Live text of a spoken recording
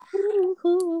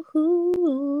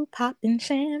popping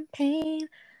champagne,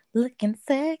 looking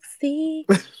sexy,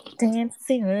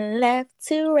 dancing left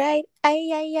to right. Ay,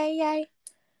 ay, ay, ay.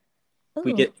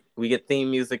 We Ooh, get we get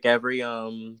theme music every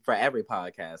for every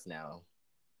podcast now.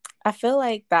 I feel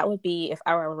like that would be if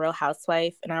I were a Real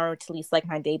Housewife and I were to release like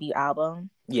my debut album.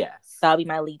 Yes. That would be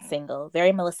my lead single.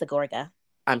 Very Melissa Gorga.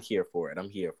 I'm here for it. I'm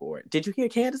here for it. Did you hear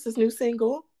Candace's new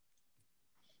single?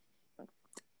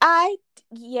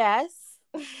 Yes.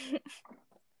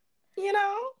 You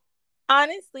know?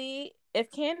 Honestly, if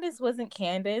Candace wasn't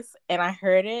Candace and I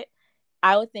heard it,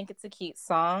 I would think it's a cute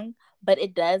song, but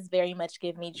it does very much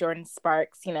give me Jordan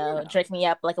Sparks, drink me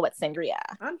up like a wet sangria.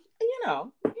 It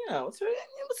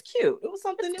was cute. It was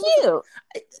something. It's cute.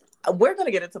 We're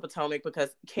gonna get into Potomac because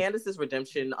Candace's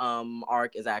redemption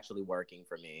arc is actually working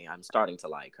for me. I'm starting to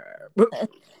like her.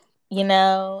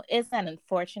 It's not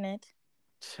unfortunate.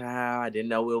 Child, I didn't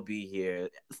know we'll be here.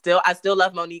 I still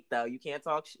love Monique though. You can't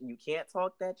talk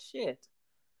that shit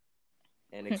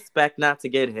and expect not to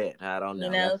get hit. I don't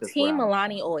know. Team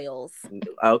Milani Oils.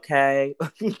 Okay.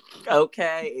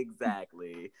 Okay,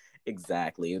 exactly.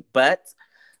 But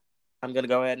I'm gonna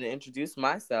go ahead and introduce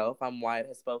myself. I'm Wyatt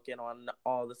Has Spoken on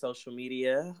all the social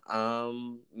media.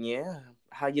 Yeah.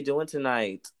 How you doing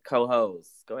tonight, co-host?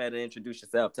 Go ahead and introduce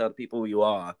yourself. Tell the people who you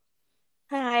are.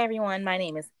 Hi everyone, my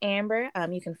name is Amber.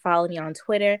 You can follow me on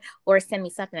Twitter or send me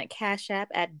something at Cash App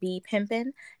at bpimpin,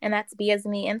 and that's B as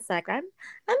in the inside. I'm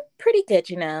pretty good,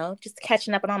 just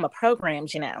catching up on all my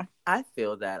programs. I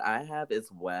feel that I have as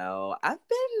well. I've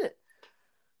been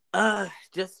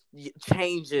just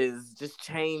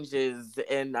changes,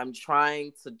 and I'm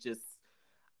trying to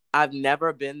I've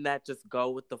never been that just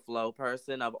go with the flow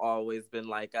person. I've always been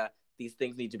like these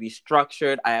things need to be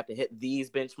structured. I have to hit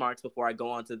these benchmarks before I go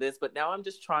on to this. But now I'm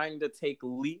just trying to take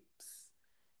leaps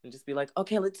and just be like,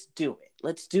 okay, let's do it.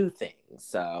 Let's do things.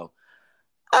 So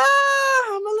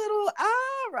I'm a little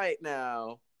right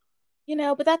now.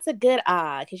 But that's a good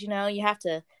because, you have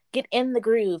to get in the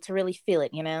groove to really feel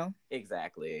it,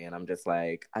 Exactly. And I'm just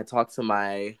like, I talked to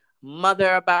my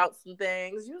mother about some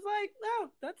things. She was like, no,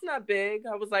 that's not big.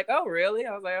 I was like, oh, really?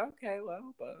 I was like, okay,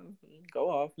 well, go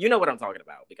off. You know what I'm talking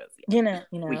about because,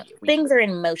 things are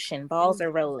in motion. Balls are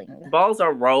rolling. Balls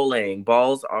are rolling.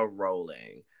 Balls are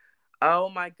rolling. Oh,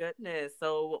 my goodness.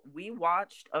 So we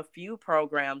watched a few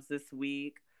programs this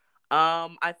week.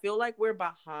 I feel like we're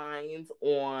behind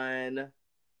on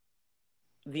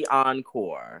the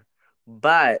encore,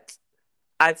 but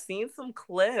I've seen some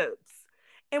clips.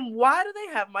 And why do they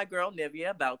have my girl Nivea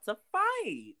about to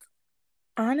fight?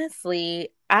 Honestly,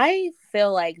 I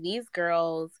feel like these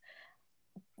girls,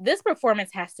 this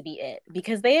performance has to be it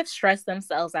because they have stressed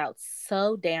themselves out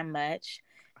so damn much.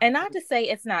 And not to say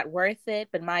it's not worth it,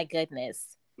 but my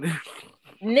goodness.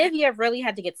 Nivea really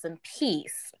had to get some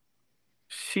peace.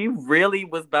 She really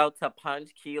was about to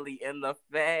punch Keely in the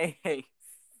face.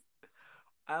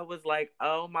 I was like,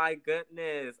 oh my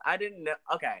goodness. I didn't know.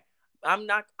 Okay. I'm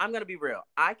gonna be real.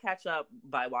 I catch up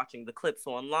by watching the clips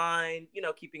online,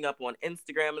 keeping up on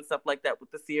Instagram and stuff like that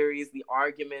with the series, the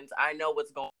arguments. I know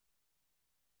what's going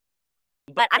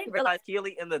on. But I didn't realize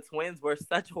Keely and the twins were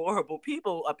such horrible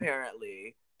people,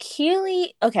 apparently.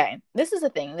 Keely, okay, this is the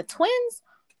thing. The twins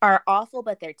are awful,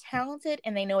 but they're talented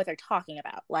and they know what they're talking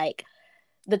about. Like,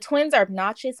 the twins are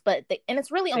obnoxious, and it's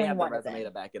really only one of them. They have the resume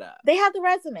to back it up. They have the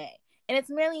resume. And it's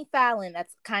Millie Fallon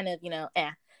that's kind of,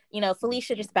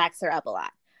 Felicia just backs her up a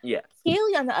lot. Yes.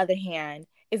 Keely, on the other hand,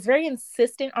 is very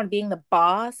insistent on being the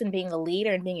boss and being the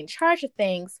leader and being in charge of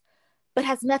things, but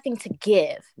has nothing to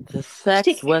give. The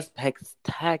sex was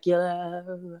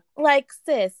spectacular. Like,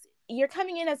 sis, you're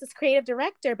coming in as this creative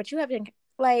director, but you haven't,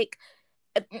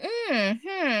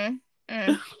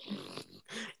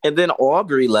 And then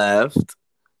Aubrey left.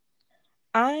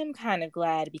 I'm kind of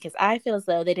glad because I feel as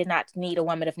though they did not need a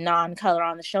woman of non-color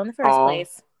on the show in the first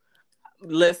place.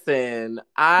 Listen,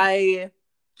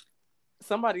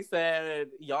 somebody said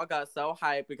y'all got so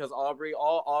hyped because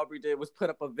all Aubrey did was put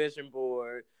up a vision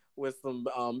board with some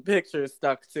pictures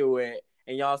stuck to it,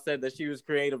 and y'all said that she was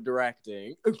creative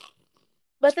directing.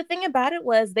 But the thing about it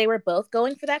was they were both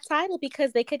going for that title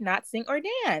because they could not sing or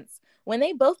dance. When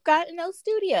they both got in those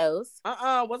studios.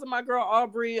 Wasn't my girl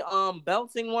Aubrey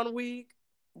belting one week?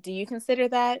 Do you consider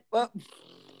that? Well,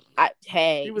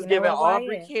 she was giving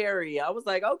Aubrey Carey. I was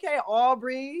like, okay,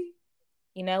 Aubrey.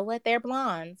 You know what? They're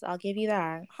blondes. I'll give you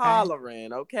that.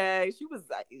 Hollering, okay. She was.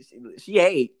 She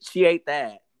ate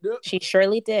that. She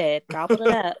surely did. Gobbled it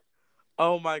up.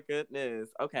 Oh my goodness.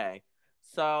 Okay,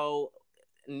 so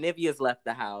Nivea's left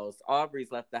the house.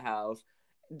 Aubrey's left the house.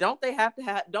 Don't they have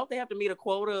to meet a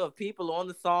quota of people on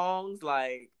the songs?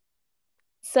 Like,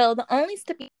 so the only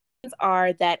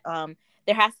are that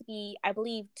there has to be, I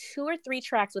believe, 2 or 3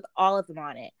 tracks with all of them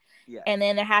on it. Yes. And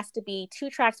then there has to be 2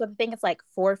 tracks with, I think it's like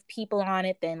 4 people on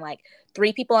it, then like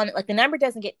 3 people on it. Like the number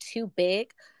doesn't get too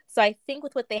big. So I think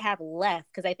with what they have left,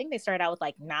 because I think they started out with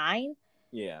like 9,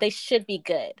 Yeah. they should be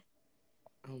good.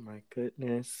 Oh my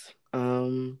goodness.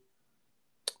 Well,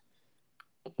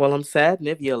 I'm sad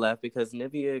Nivea left because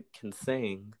Nivea can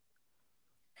sing.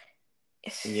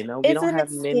 You know, Isn't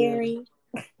it scary?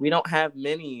 we don't have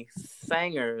many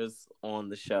singers on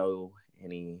the show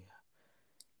any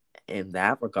in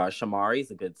that regard.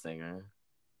 Shamari's a good singer.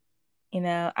 You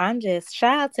know, I'm just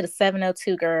shout out to the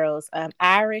 702 girls,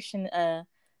 Irish and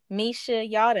Misha.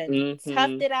 Y'all done toughed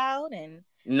Mm-hmm. it out, and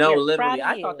No, we're proud literally. of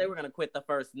I thought they you, were gonna quit the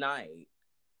first night.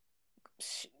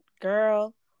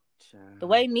 girl. The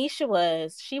way Misha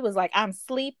was, she was like, "I'm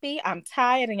sleepy, I'm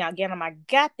tired, and y'all get on my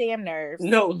goddamn nerves."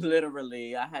 No,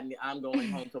 literally. I'm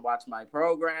going home to watch my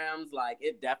programs. Like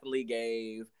it definitely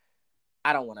gave.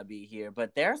 I don't want to be here,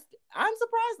 but I'm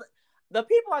surprised. The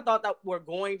people I thought that were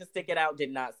going to stick it out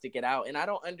did not stick it out, and I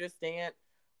don't understand.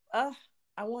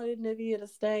 I wanted Nivea to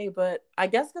stay, but I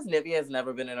guess because Nivea has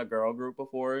never been in a girl group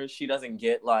before, she doesn't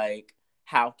get like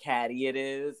how catty it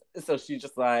is. So she's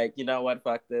just like, you know what,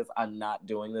 fuck this. I'm not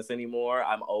doing this anymore.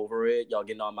 I'm over it. Y'all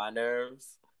getting on my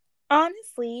nerves.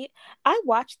 Honestly, I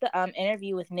watched the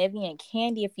interview with Nivea and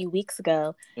Candy a few weeks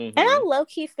ago, Mm-hmm. and I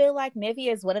low-key feel like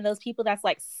Nivea is one of those people that's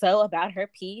like so about her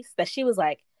piece that she was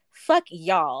like, "Fuck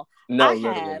y'all, No, I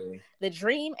literally. have the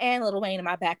Dream and Lil Wayne in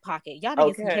my back pocket. Y'all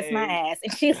niggas can kiss my Okay. ass."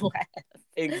 And she laughed.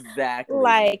 Exactly.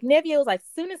 Like Nivea was like,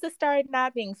 soon as it started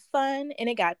not being fun and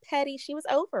it got petty, she was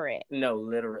over it. No,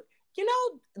 literally. You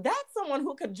know, that's someone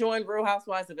who could join Real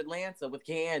Housewives of Atlanta with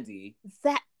Candy.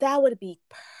 That would be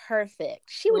perfect.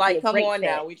 She would like, be a come great on fit.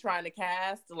 now, we trying to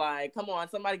cast. Like, come on,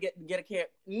 somebody get a care.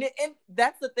 And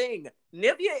that's the thing.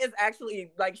 Nivea is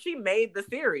actually like she made the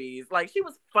series. Like she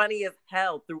was funny as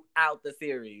hell throughout the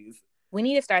series. We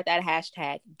need to start that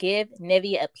hashtag. Give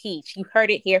Nivea a peach. You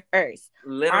heard it here first.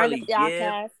 Literally,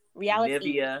 give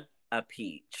reality. Nivea a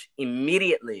peach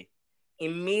immediately.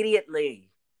 Immediately.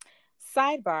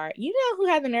 Sidebar: you know who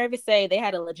had the nerve to say they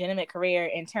had a legitimate career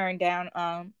and turned down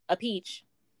a peach?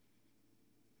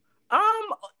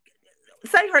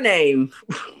 Say her name.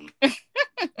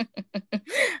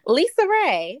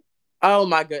 LisaRaye. Oh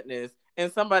my goodness.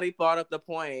 And somebody brought up the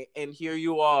point, and here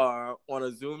you are on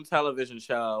a Zoom television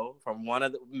show from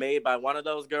made by one of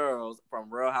those girls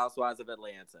from Real Housewives of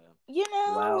Atlanta. You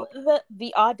know, well,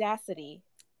 the audacity.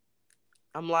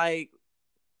 I'm like,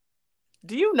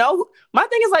 do you know? My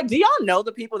thing is like, do y'all know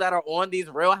the people that are on these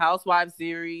Real Housewives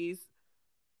series?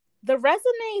 The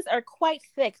resumes are quite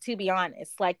thick, to be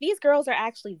honest. Like, these girls are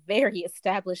actually very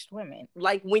established women.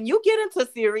 Like, when you get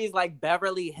into series like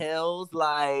Beverly Hills,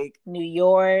 like New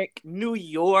York,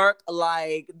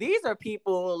 like, these are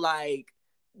people, like,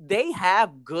 they have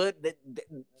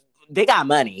they got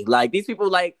money. Like, these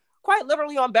people, like, quite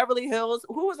literally on Beverly Hills,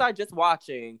 who was I just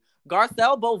watching?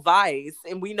 Garcelle Beauvais,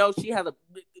 and we know she has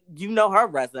her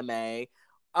resume.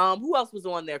 Who else was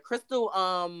on there? Crystal,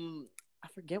 I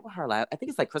forget what her last. I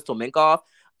think it's like Crystal Minkoff,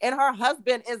 and her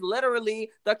husband is literally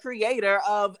the creator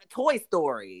of Toy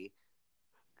Story.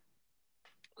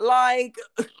 Like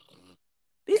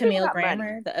Camille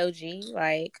Grammer, the OG,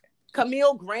 like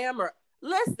Camille Grammer.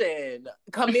 Listen,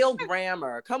 Camille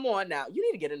Grammer. Come on now, you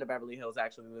need to get into Beverly Hills.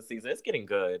 Actually, this season, it's getting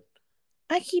good.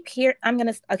 I keep hearing. I'm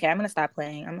gonna stop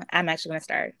playing. I'm actually gonna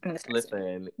start.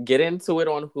 Listen, get into it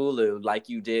on Hulu like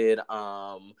you did.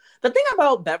 The thing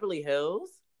about Beverly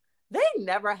Hills, they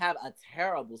never have a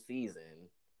terrible season.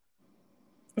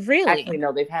 Really? Actually,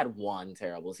 no, they've had one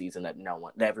terrible season that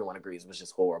everyone agrees was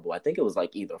just horrible. I think it was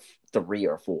like either 3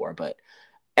 or 4, but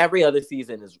every other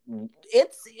season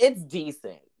it's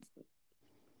decent.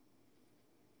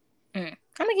 I'm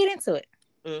gonna get into it.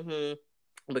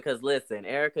 Mm-hmm. Because listen,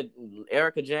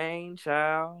 Erika Jayne,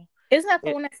 child. Isn't that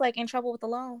the one that's like in trouble with the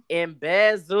law?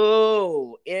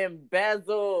 Embezzle, and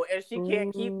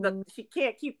she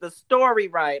can't keep the story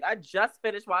right. I just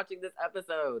finished watching this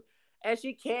episode, and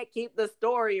she can't keep the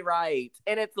story right.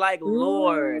 And it's like,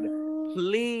 Lord,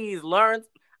 please learn.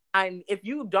 If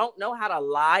you don't know how to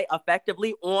lie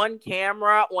effectively on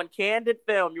camera, on candid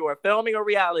film, you are filming a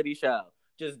reality show.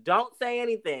 Just don't say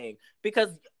anything because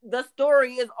the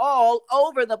story is all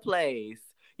over the place.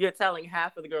 You're telling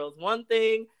half of the girls one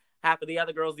thing, half of the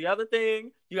other girls the other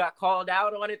thing. You got called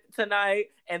out on it tonight,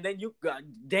 and then you got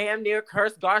damn near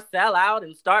curse Garcelle out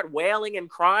and start wailing and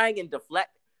crying and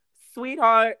deflect.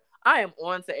 Sweetheart, I am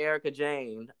on to Erika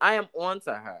Jayne. I am on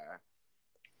to her.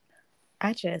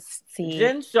 I just see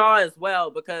Jen Shah as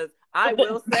well, because I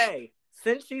will say,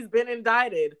 since she's been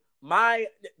indicted, My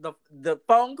the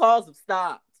phone calls have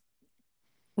stopped.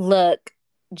 Look,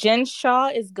 Jen Shaw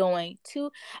is going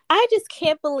to. I just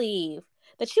can't believe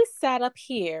that you sat up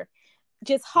here,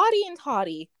 just haughty and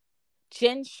toddy,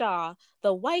 Jen Shaw,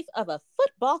 the wife of a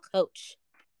football coach,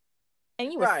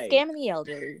 and you were Right. scamming the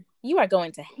elderly. You are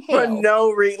going to For hell.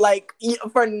 no reason.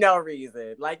 For no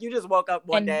reason. Like, you just woke up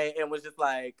one And day and was just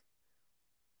like,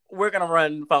 we're gonna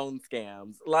run phone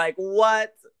scams. Like,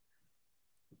 what?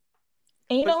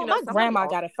 and you But know, you know, my somebody grandma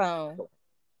also got a phone.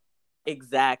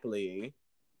 exactly.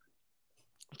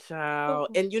 Child.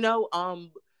 And you know,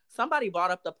 somebody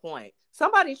brought up the point.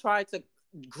 Somebody tried to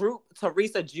group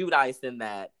Teresa Giudice in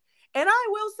that. And I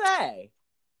will say,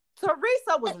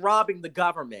 Teresa was robbing the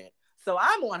government. So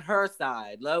I'm on her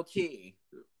side, low key.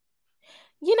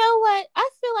 You know what? I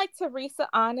feel like Teresa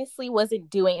honestly wasn't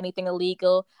doing anything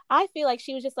illegal. I feel like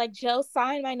she was just like, Joe,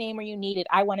 sign my name or you need it.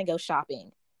 I want to go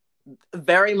shopping.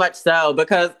 Very much so,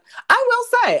 because I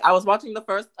will say, I was watching the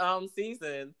first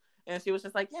season, and she was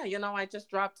just like, yeah, you know, I just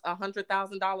dropped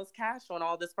 $100,000 cash on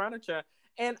all this furniture.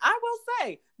 And I will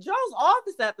say, Joe's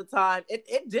office at the time,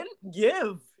 it didn't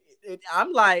give.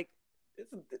 I'm like,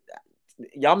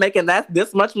 y'all making that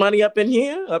this much money up in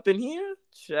here? Up in here?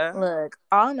 Sure. Look,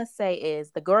 all I'm gonna say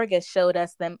is the Gorgas showed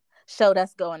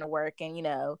us going to work, and you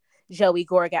know, Joey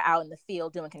Gorga out in the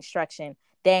field doing construction.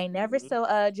 They ain't never Mhm.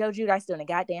 saw Joe Judice doing a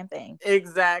goddamn thing.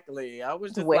 Exactly. I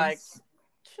was just like, Where's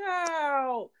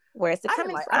child. where's it I didn't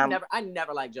coming like. from? I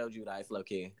never liked Joe Judice, low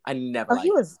key. I never Oh, he liked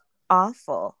him. was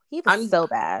awful. He was I'm so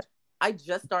bad. I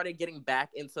just started getting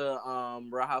back into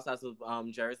Real Housewives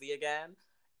of Jersey again.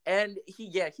 And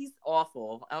he's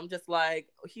awful. I'm just like,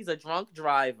 he's a drunk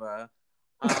driver.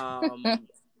 Um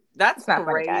that's It's not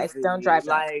funny, guys. Don't crazy. drive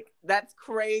drunk. Like, that's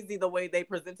crazy the way they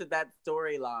presented that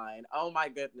storyline. Oh my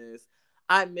goodness.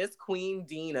 I miss Queen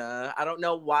Dina. I don't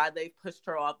know why they pushed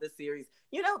her off the series.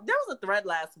 You know, there was a thread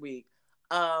last week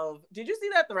of, did you see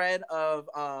that thread of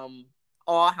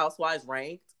all housewives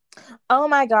ranked? Oh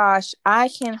my gosh, I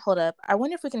can't hold up. I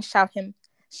wonder if we can shout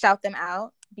them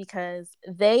out because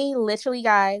they literally,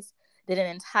 guys, did an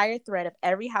entire thread of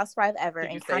every housewife ever Did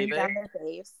you and save counting it? down their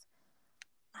faves.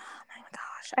 Oh my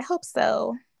gosh, I hope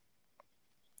so.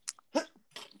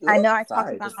 I Ooh, know I talked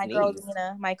sorry, about just my girl sneezed.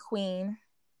 Dina, my queen.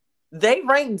 They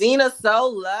ranked Dina so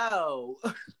low.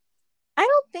 I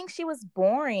don't think she was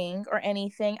boring or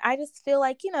anything. I just feel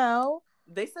like, you know,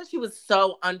 They said she was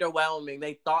so underwhelming.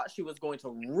 They thought she was going to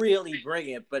really bring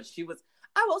it, but she was.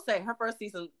 I will say, her first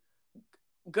season,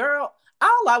 girl,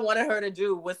 all I wanted her to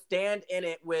do was stand in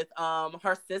it with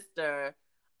her sister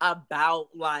about,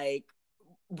 like,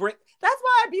 bring. That's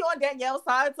why I be on Danielle's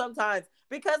side sometimes,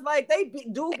 because like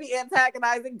do be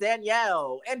antagonizing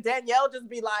Danielle, and Danielle just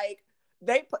be like,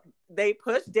 they they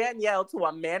push Danielle to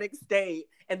a manic state,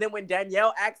 and then when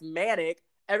Danielle acts manic,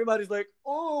 everybody's like,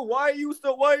 oh, why are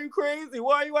you crazy?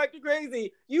 Why are you acting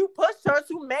crazy? You pushed her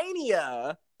to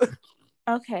mania.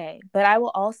 okay, but I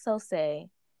will also say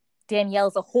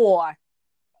Danielle's a whore.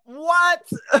 What?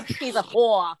 She's a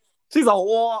whore. She's a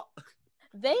whore.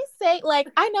 They say, like,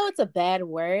 I know it's a bad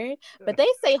word, but they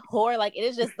say whore like it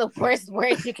is just the worst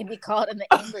word you can be called in the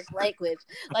English language.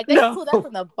 Like, they No. pull that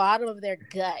from the bottom of their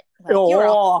gut. Like, you're a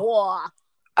Whore. whore.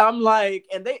 I'm like,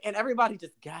 and everybody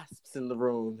just gasps in the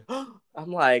room.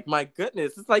 I'm like, my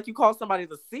goodness, it's like you call somebody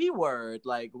the C word.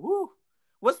 Like, woo.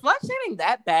 Was slut shaming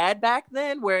that bad back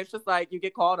then? Where it's just like you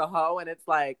get called a hoe and it's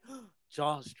like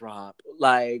jaws drop.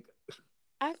 Like,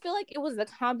 I feel like it was a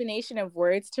combination of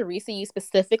words Teresa used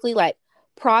specifically, like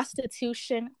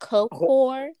prostitution, coke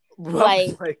whore. I was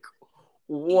Like, like, I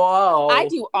whoa.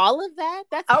 do all of that.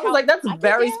 That's I was how like, I get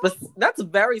that's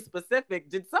very specific.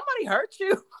 Did somebody hurt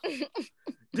you? down.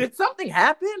 Did something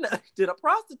happen? Did a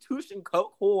prostitution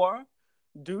coke whore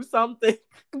do something?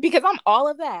 Because I'm all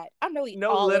of that. I'm really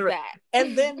No, all of literally. that.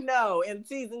 And then no, in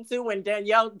season 2, when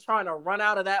Danielle trying to run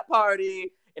out of that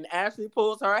party and Ashley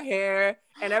pulls her hair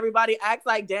and everybody acts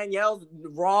like Danielle's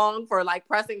wrong for like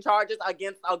pressing charges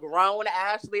against a grown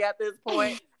Ashley at this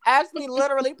point. Ashley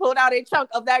literally pulled out a chunk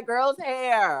of that girl's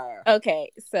hair.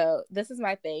 Okay, so this is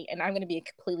my thing, and I'm going to be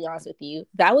completely honest with you.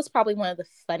 That was probably one of the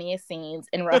funniest scenes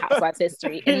in Real Housewives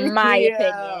history, in my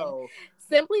opinion.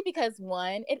 Simply because,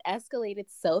 one, it escalated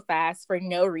so fast for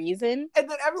no reason. And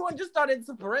then everyone just started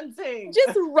sprinting.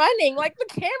 Just running. Like, the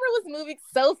camera was moving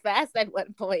so fast at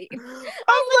one point. I'm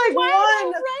like, why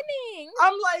are they running?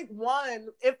 I'm like, one,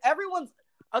 if everyone's,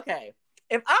 okay,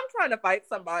 if I'm trying to fight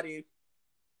somebody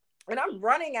and I'm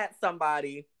running at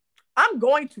somebody, I'm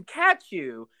going to catch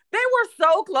you. They were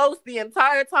so close the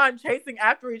entire time chasing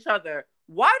after each other.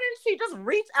 Why didn't she just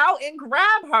reach out and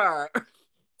grab her?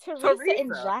 Teresa and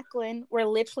Teresa. Jacqueline were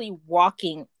literally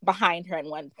walking behind her at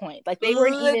one point. Like they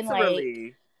weren't even like,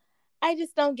 Literally. I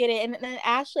just don't get it. And then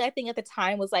Ashley, I think at the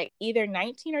time was like either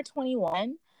 19 or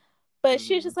 21, but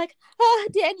she was Mhm. just like, oh,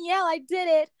 Danielle, I did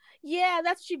it. Yeah,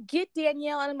 that's what you get,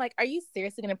 Danielle. And I'm like, are you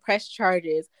seriously going to press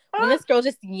charges when Ah, this girl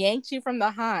just yanked you from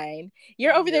behind?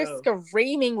 You're over there yo.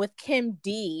 screaming with Kim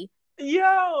D,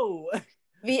 Yo.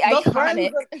 the The friends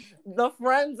iconic. of the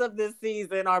friends of this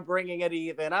season are bringing it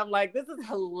even. I'm like, this is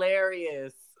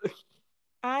hilarious.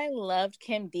 I loved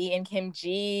Kim D and Kim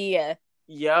G.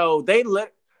 Yo, they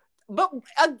look, but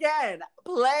again,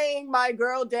 playing my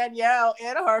girl Danielle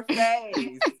in her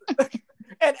face.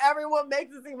 And everyone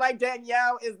makes it seem like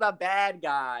Danielle is the bad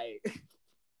guy.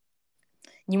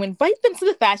 You invite them to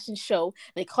the fashion show,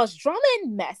 they cause drama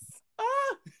and mess.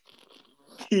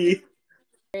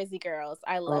 Jersey girls,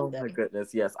 I love Oh them. my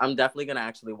goodness, yes. I'm definitely gonna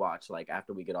actually watch, like,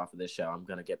 after we get off of this show. I'm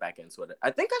gonna get back into it. I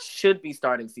think I should be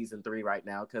starting season 3 right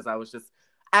now, because I was just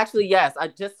actually, yes, I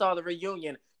just saw the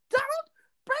reunion. Don't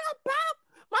bring up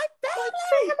my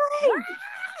family.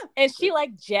 And she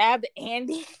like jabbed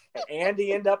Andy.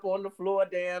 Andy end up on the floor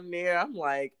damn near. I'm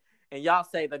like, and y'all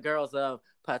say the girls of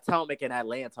Potomac and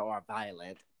Atlanta are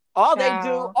violent. All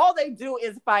they do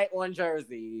is fight on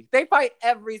Jersey. They fight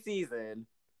every season.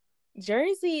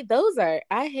 Jersey, those are,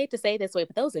 I hate to say it this way,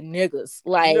 but those are niggas.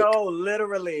 Like, no,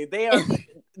 literally. They are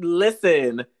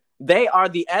listen, they are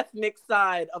the ethnic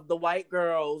side of the white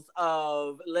girls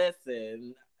of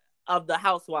the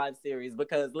Housewives series,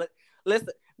 because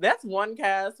listen, that's one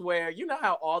cast where, you know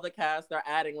how all the casts are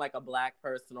adding like a black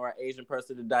person or an Asian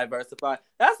person to diversify.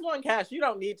 That's one cast you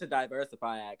don't need to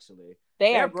diversify. Actually,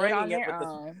 they're bringing it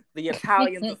with the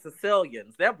Italians and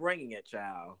Sicilians. They're bringing it,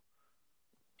 child.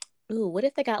 Ooh, what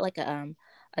if they got like a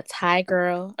Thai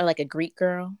girl or like a Greek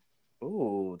girl?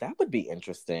 Ooh, that would be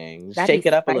interesting. That'd Shake be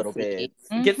it up a spicy. little bit.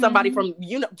 Get somebody from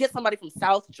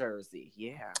South Jersey.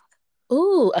 Yeah.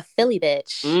 Ooh, a Philly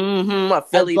bitch. A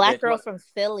Philly a black bitch. girl from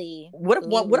Philly. What if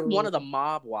one of the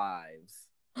mob wives?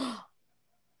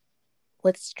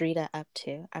 What's Drita up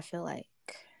to? I feel like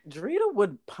Drita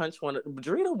would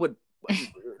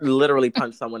literally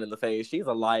punch someone in the face. She's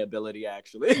a liability,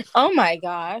 actually. Oh my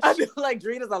gosh. I feel like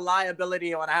Drita's a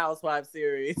liability on a Housewives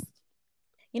series.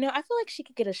 You know, I feel like she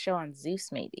could get a show on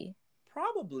Zeus, maybe.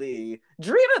 Probably.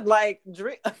 Drita's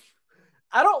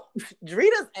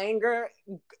anger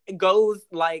goes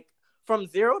like from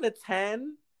 0 to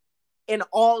 10 in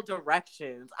all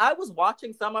directions. I was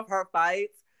watching some of her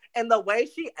fights, and the way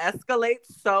she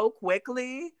escalates so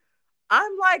quickly,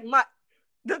 I'm like,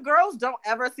 the girls don't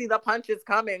ever see the punches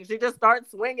coming. She just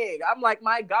starts swinging. I'm like,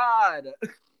 my God.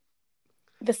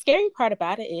 The scary part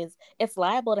about it is it's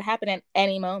liable to happen at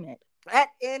any moment. At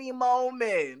any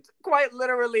moment, quite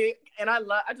literally. And I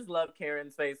just love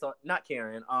Karen's face. Not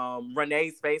Karen,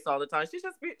 Renee's face all the time. She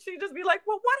just be like,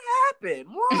 well, what happened?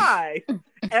 Why?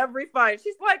 Every fight,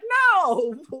 she's like,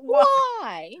 no,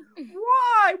 why?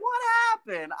 What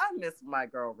happened? I miss my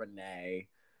girl Renee.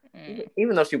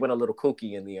 Even though she went a little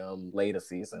kooky in the later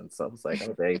season, so it's like,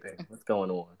 oh baby, what's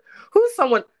going on? Who's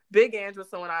someone? Big Andrew,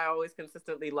 someone I always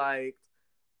consistently liked.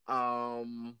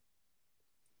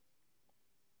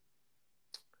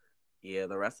 Yeah,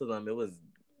 the rest of them, it was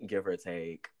give or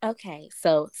take. Okay,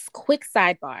 so quick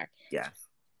sidebar. Yes.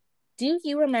 Do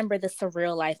you remember the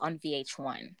Surreal Life on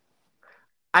VH1?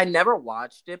 I never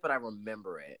watched it, but I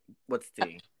remember it. What's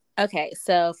T? Okay,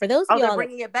 so for those of y'all, they're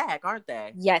bringing it back, aren't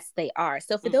they? Yes, they are.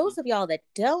 So for those of y'all that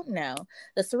don't know,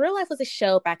 The Surreal Life was a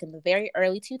show back in the very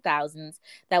early 2000s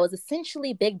that was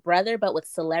essentially Big Brother, but with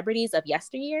celebrities of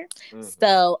yesteryear.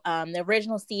 So the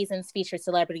original seasons featured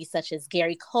celebrities such as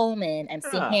Gary Coleman,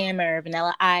 MC Hammer,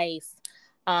 Vanilla Ice,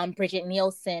 Bridget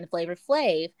Nielsen, Flavor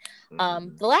Flav.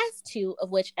 The last two of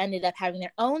which ended up having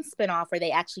their own spinoff where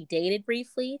they actually dated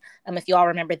briefly. If you all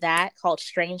remember that, called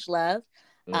Strange Love.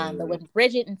 But when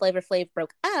Bridget and Flavor Flav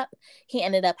broke up, he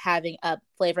ended up having a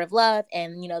Flavor of Love,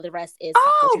 and the rest is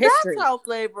history. That's how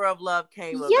Flavor of Love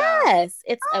came about. Yes,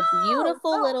 it's a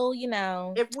beautiful little,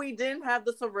 If we didn't have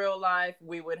the Surreal Life,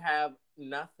 we would have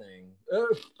nothing.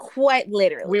 Quite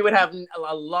literally, we would have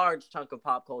a large chunk of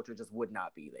pop culture just would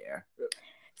not be there.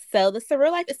 So the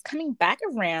Surreal Life is coming back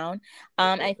around.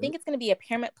 I think it's going to be a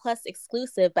Paramount Plus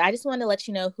exclusive, but I just wanted to let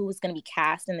you know who is going to be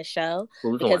cast in the show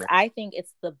because I think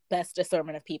it's the best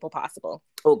assortment of people possible.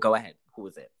 Oh, go ahead. Who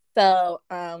is it? So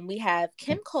we have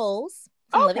Kim Coles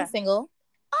from Living Single.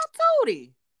 Oh,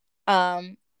 Toadie.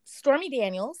 Stormy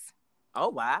Daniels. Oh,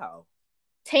 wow.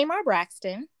 Tamar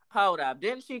Braxton. Hold up.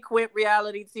 Didn't she quit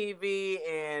reality TV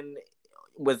and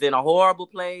was in a horrible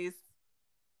place?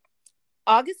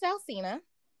 August Alsina.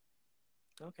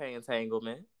 Okay,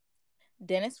 Entanglement.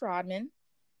 Dennis Rodman.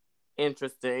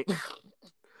 Interesting.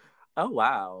 Oh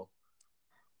wow.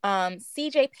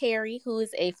 CJ Perry, who is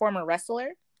a former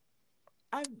wrestler.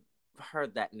 I've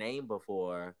heard that name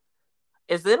before.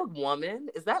 Is it a woman?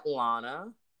 Is that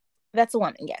Lana? That's a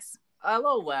woman, yes.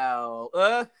 LOL.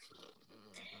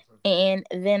 And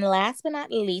then last but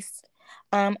not least,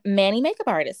 Manny makeup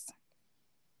artist.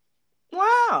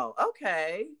 Wow.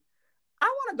 Okay. I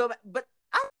want to go back, but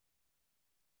I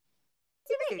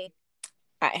TV.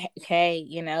 Hey,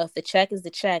 if the check is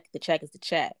the check, the check is the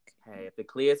check. Hey, if it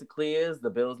clears, it clears. The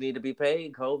bills need to be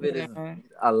paid. COVID You is know,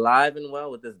 alive and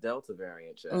well with this Delta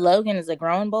variant, child. Logan is a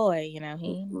grown boy.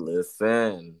 He.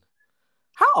 Listen.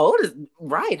 How old is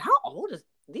right? How old is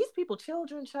these people?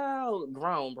 Children, child,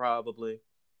 grown, probably.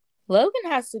 Logan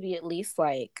has to be at least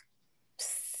like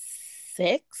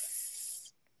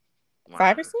 6, Wow.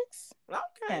 5 or 6.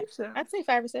 Okay, yeah, I'd say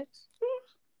 5 or 6.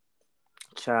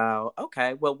 Child.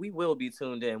 Okay, well, we will be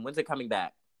tuned in. When's it coming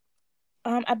back?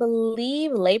 I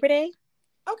believe Labor Day.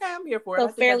 Okay, I'm here for it. So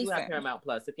I think I do soon. have Paramount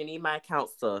Plus. If you need my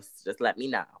account, sus, just let me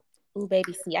know. Ooh,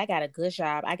 baby, see, I got a good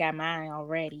job. I got mine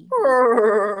already.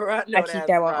 I know keep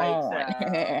that one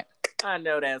on. I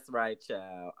know that's right,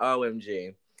 child.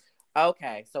 OMG.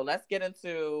 Okay, so let's get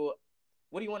into,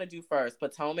 what do you want to do first?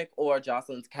 Potomac or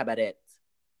Jocelyn's Cabaret?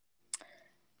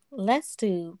 Let's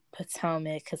do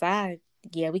Potomac, because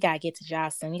we got to get to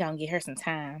Jocelyn. We got to get her some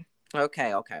time.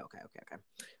 Okay.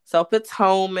 So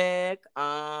Potomac,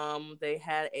 they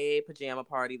had a pajama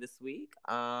party this week.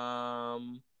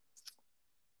 Ashley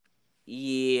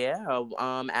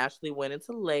went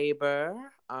into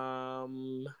labor. How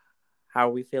are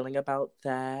we feeling about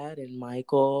that? And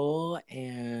Michael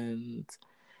and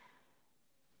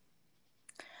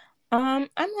I'm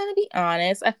gonna be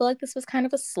honest. I feel like this was kind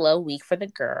of a slow week for the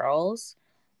girls.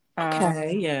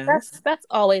 okay, yes, that's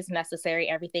always necessary.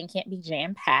 Everything can't be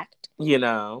jam packed.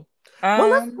 Well,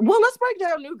 let's break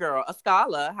down New Girl,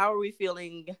 Askale. How are we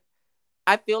feeling?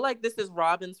 I feel like this is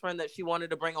Robin's friend that she wanted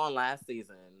to bring on last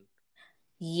season.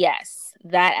 Yes,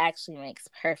 that actually makes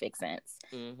perfect sense.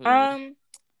 Mm-hmm.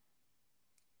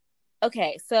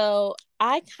 Okay, so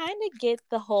I kind of get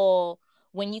the whole,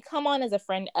 when you come on as a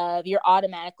friend of, you're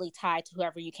automatically tied to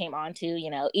whoever you came on to.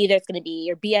 Either it's going to be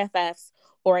your BFFs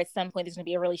or at some point there's going to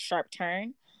be a really sharp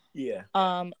turn. Yeah.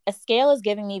 Askale is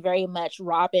giving me very much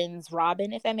Robin's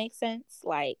Robin, if that makes sense.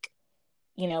 Like,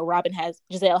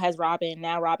 Giselle has Robin,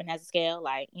 now Robin has Askale,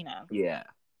 Yeah.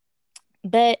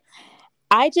 But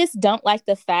I just don't like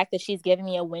the fact that she's giving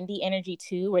me a Wendy energy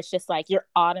too, where it's just like you're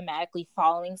automatically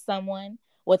following someone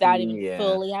without even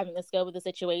fully having the scope of the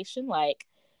situation. Like,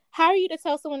 how are you to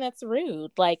tell someone that's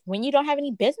rude? Like, when you don't have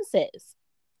any businesses.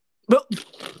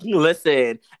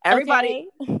 Listen, everybody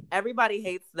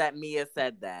hates that Mia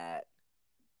said that.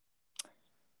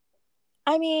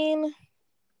 I mean,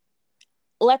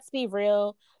 let's be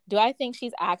real. Do I think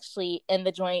she's actually in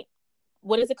the joint?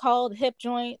 What is it called? The hip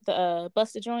joint? The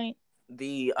busted joint?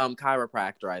 The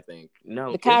chiropractor, I think.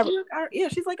 No, the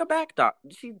she's like a back doc.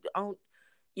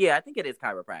 Yeah, I think it is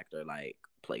chiropractor, like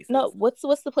places. No, what's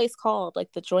the place called?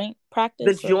 Like the joint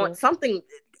practice? The joint something.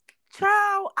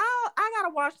 Child, I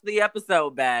gotta watch the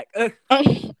episode back.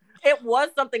 It was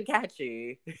something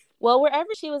catchy. Well, wherever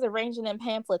she was arranging them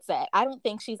pamphlets at, I don't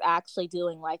think she's actually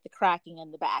doing like the cracking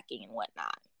and the backing and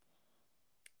whatnot.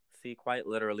 See, quite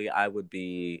literally, I would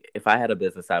be, if I had a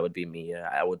business, I would be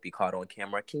Mia. I would be caught on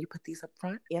camera. Can you put these up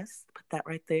front? Yes, put that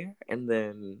right there. And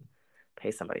then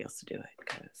pay somebody else to do it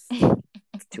because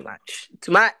it's too much.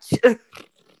 Too much.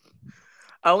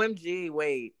 OMG,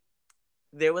 wait.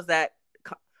 There was that.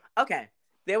 Okay.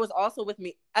 There was also with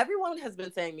me. Everyone has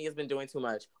been saying Mia's been doing too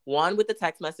much. One with the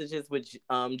text messages with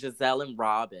Giselle and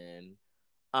Robin.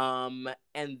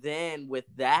 And then with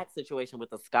that situation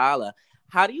with Askale,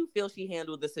 how do you feel she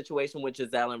handled the situation with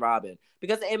Giselle and Robin?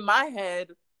 Because in my head,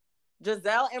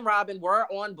 Giselle and Robin were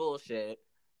on bullshit.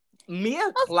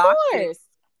 Mia clocked it.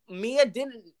 Mia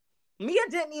didn't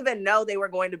even know they were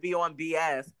going to be on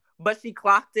BS, but she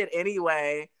clocked it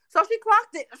anyway. So she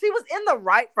clocked it. She was in the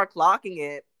right for clocking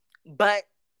it, but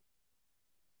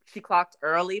she clocked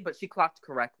early, but she clocked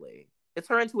correctly. It's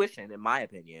her intuition, in my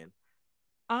opinion.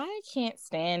 I can't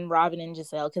stand Robin and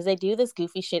Giselle because they do this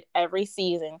goofy shit every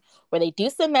season where they do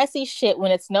some messy shit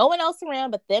when it's no one else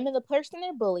around but them and the person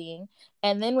they're bullying.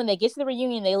 And then when they get to the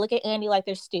reunion, they look at Andy like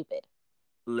they're stupid.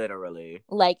 Literally.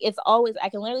 Like, it's always, I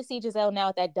can literally see Giselle now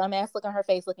with that dumbass look on her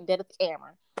face looking dead at the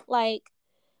camera. Like,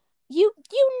 you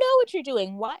know what you're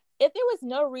doing. Why? If there was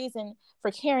no reason for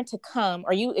Karen to come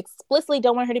or you explicitly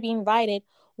don't want her to be invited,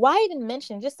 why even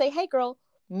mention? Just say, hey, girl,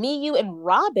 me, you, and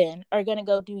Robin are going to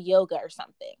go do yoga or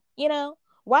something.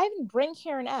 Why even bring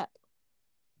Karen up?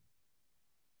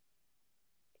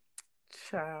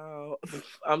 Child.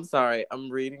 I'm sorry. I'm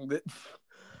reading this.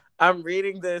 I'm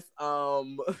reading this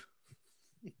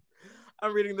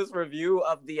review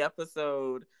of the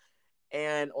episode,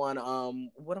 and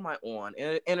on what am I on?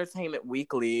 Entertainment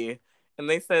Weekly, and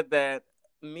they said that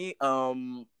me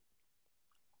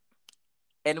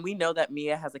and we know that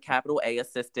Mia has a capital A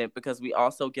assistant because we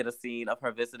also get a scene of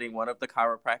her visiting one of the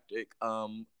chiropractic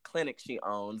clinics she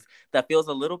owns that feels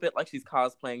a little bit like she's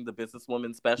cosplaying the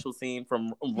businesswoman special scene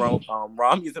from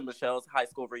Rami's and Michelle's high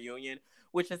school reunion,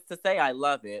 which is to say I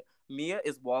love it. Mia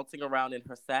is waltzing around in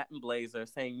her satin blazer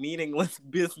saying meaningless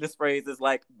business phrases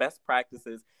like best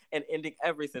practices and ending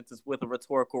every sentence with a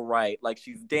rhetorical right like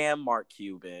she's damn Mark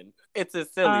Cuban. It's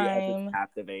as silly as it's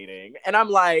captivating. And I'm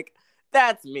like,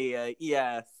 that's Mia,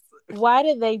 yes. Why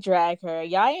did they drag her?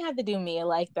 Y'all ain't have to do Mia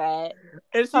like that.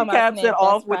 And she caps it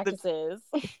off with practices.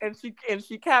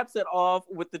 she caps it off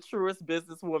with the truest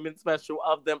businesswoman special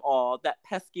of them all. That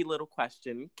pesky little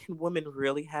question: can women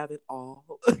really have it all?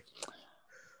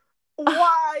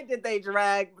 Why did they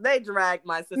drag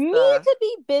my sister? Mia could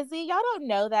be busy. Y'all don't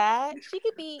know that. She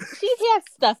has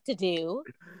stuff to do.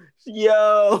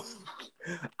 Yo.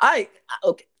 Okay.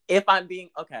 If I'm being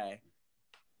okay.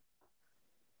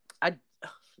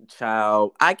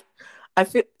 Child, I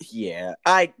feel, yeah,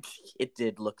 it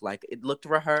did look like it looked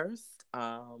rehearsed.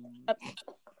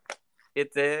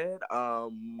 It did.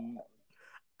 I'm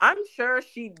sure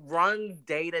she runs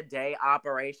day-to-day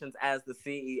operations as the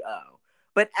CEO,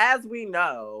 but as we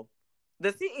know,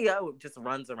 the CEO just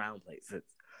runs around places.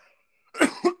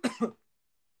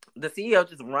 The CEO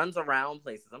just runs around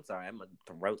places. I'm sorry, my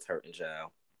throat's hurting,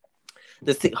 child.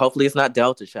 Hopefully it's not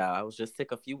Delta, child. I was just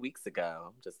sick a few weeks ago.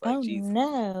 I'm just like, oh, Jesus.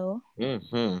 No.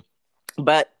 Mm-hmm.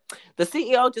 But the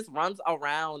CEO just runs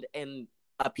around and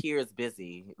appears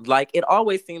busy. Like, it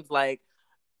always seems like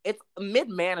it's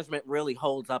mid-management really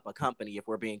holds up a company, if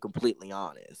we're being completely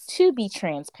honest. To be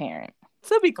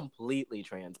completely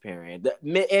transparent.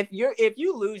 If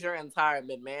you lose your entire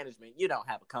mid-management, you don't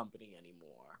have a company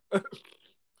anymore.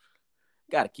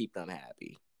 Gotta keep them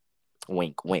happy.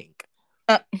 Wink, wink.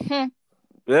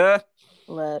 Look.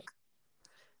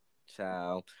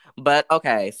 Ciao. But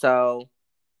okay, so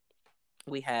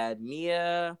we had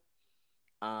Mia,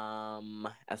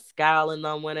 Escal and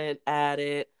them went at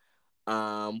it.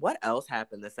 What else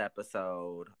happened this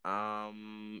episode?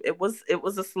 It was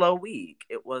a slow week.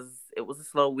 It was a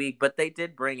slow week, but they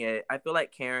did bring it. I feel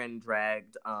like Karen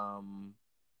dragged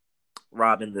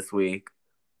Robin this week.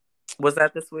 Was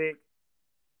that this week?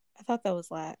 I thought that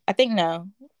was last. I think no.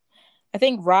 I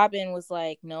think Robin was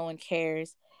like, no one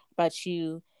cares about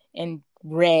you and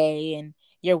Ray and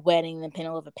your wedding in the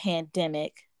middle of a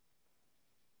pandemic.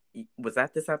 Was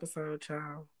that this episode,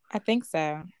 child? I think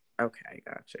so. Okay,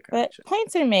 gotcha. But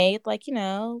points are made, like,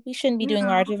 we shouldn't be doing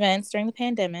large events during the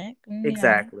pandemic.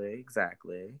 Exactly.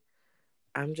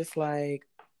 I'm just like,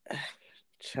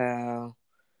 child,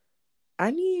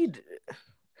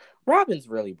 Robin's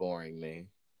really boring me.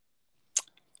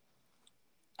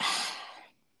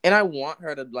 And I want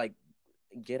her to, like,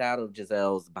 get out of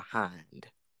Giselle's behind.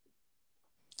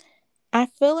 I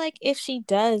feel like if she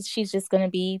does, she's just going to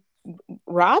be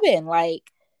Robin. Like,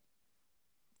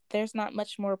 there's not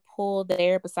much more pull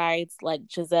there besides, like,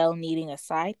 Giselle needing a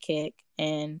sidekick.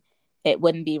 And it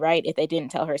wouldn't be right if they didn't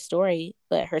tell her story.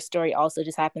 But her story also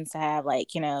just happens to have, like,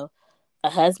 a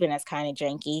husband that's kind of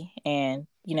janky and,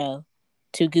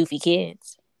 two goofy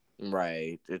kids.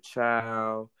 Right. The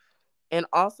child. And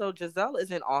also, Giselle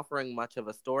isn't offering much of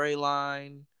a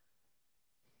storyline.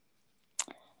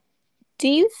 Do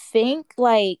you think,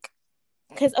 like,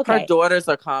 because, okay. Her daughters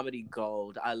are comedy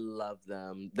gold. I love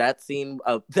them. That scene,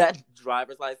 that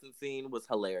driver's license scene was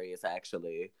hilarious,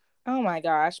 actually. Oh my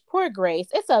gosh. Poor Grace.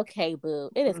 It's okay,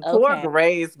 boo. It is okay. Poor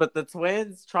Grace, but the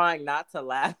twins trying not to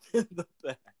laugh in the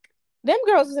back. Them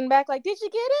girls was in the back like, did you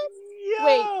get it? Yo.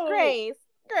 Wait, Grace.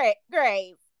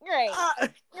 Grace.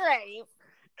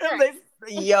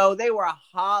 They were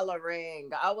hollering.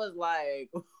 I was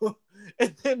like,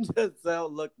 and then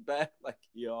Giselle looked back like,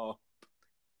 yo.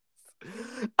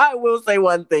 I will say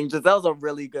one thing. Giselle's a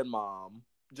really good mom.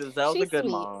 She's a good sweet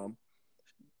mom.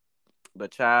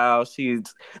 But child,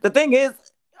 the thing is,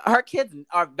 her kids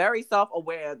are very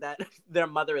self-aware that their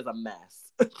mother is a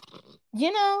mess.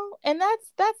 And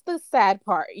that's the sad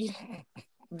part.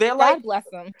 They're like, God bless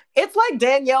them. It's like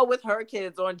Danielle with her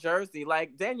kids on Jersey.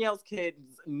 Like, Danielle's kids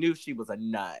knew she was a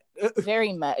nut.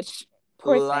 Very much.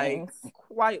 Poor things.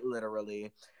 Quite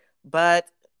literally. But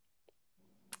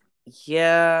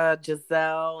yeah,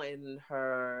 Giselle and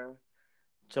her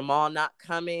Jamal not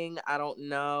coming. I don't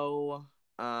know.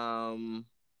 Jamal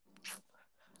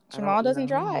doesn't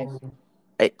drive.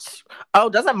 Oh,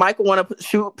 doesn't Michael want to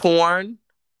shoot porn?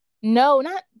 No,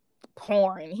 not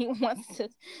porn.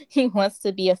 He wants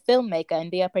to be a filmmaker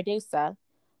and be a producer.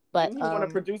 But Didn't he want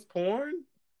to produce porn?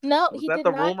 no, Was he that did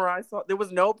the not. rumor I saw? There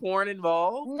was no porn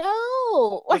involved.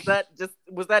 No. Was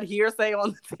that hearsay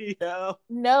on the TL?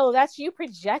 No, that's you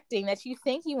projecting that you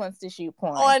think he wants to shoot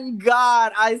porn. On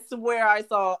God, I swear I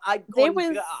saw. There On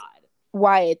was God.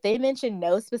 Wyatt. They mentioned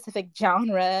no specific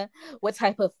genre, what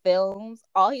type of films.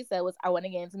 All he said was, "I want to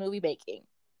get into movie making."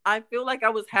 I feel like I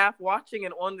was half watching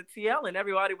it on the TL, and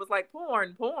everybody was like,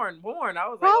 "Porn, porn, porn." I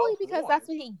was like, Probably "Oh, because porn." that's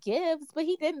what he gives, but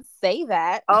he didn't say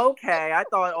that. Okay, I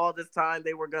thought all this time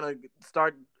they were gonna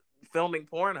start filming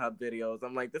Pornhub videos.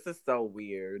 I'm like, this is so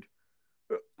weird.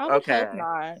 I would hope Okay,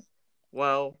 not.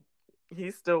 well,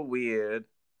 he's still weird.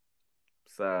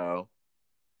 So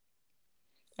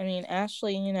I mean,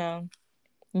 Ashley,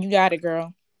 you got it,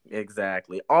 girl.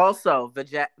 exactly. Also,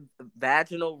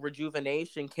 vaginal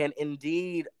rejuvenation can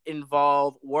indeed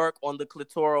involve work on the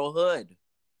clitoral hood.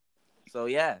 So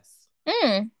yes,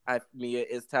 Mia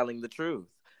is telling the truth.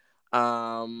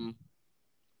 Um.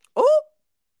 Oh,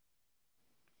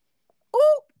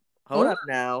 oh. Hold Ooh. up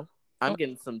now. I'm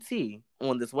getting some tea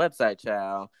on this website,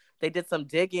 child. They did some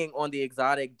digging on the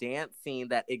exotic dance scene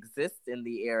that exists in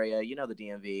the area, the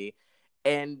DMV.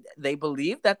 And they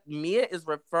believe that Mia is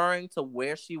referring to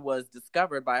where she was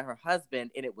discovered by her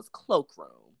husband, and it was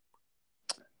Cloakroom.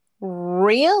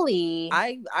 Really?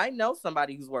 I know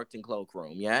somebody who's worked in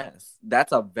Cloakroom. Yes,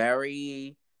 that's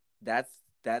very that's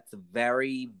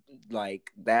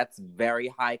very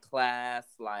high class.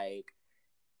 Like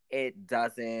it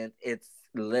doesn't. It's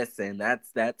listen. That's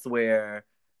where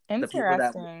the people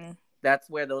Interesting. that's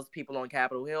where those people on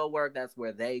Capitol Hill work. That's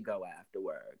where they go after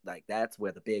work. Like that's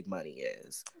where the big money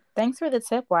is. Thanks for the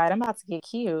tip, Wyatt. I'm about to get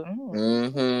cute.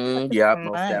 Mm-hmm. Yep, Some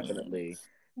most money. definitely.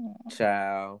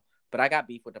 Child. But I got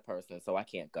beef with the person, so I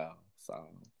can't go. So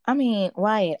I mean,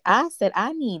 Wyatt, I said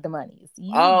I need the monies.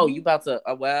 oh, you about to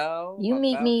well, You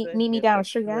meet about me to meet me hit down the the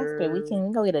street after. We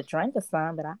can go get a drink or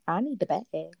something, but I need the bag.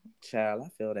 child. I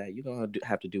feel that you're gonna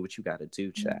have to do what you gotta do,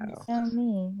 You child. feel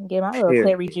me? Get my little clit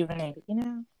Period. rejuvenated.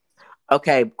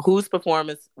 Okay, whose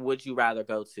performance would you rather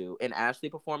go to? An Ashley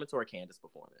performance or a Candace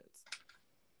performance?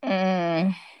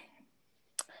 Mm,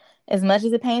 as much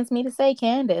as it pains me to say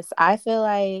Candace, I feel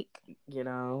like You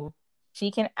know, she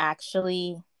can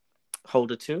actually,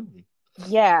 hold a tune.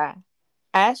 yeah.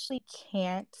 Ashley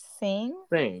can't sing,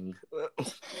 Sing.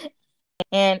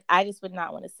 and I just would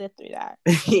not want to sit through that.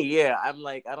 Yeah, I'm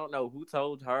like, I don't know who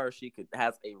told her she could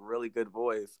has a really good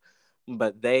voice,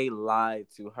 but they lied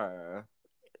to her.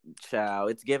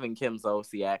 Child, it's giving Kim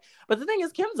Zolciak. But the thing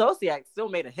is, Kim Zolciak still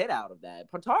made a hit out of that.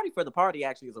 Tardy for the Party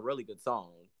actually is a really good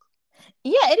song.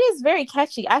 Yeah, it is very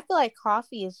catchy. I feel like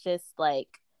Coffee is just like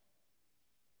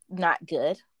not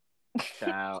good.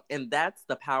 Child. And that's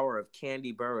the power of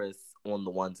Candy Burris on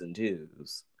the ones and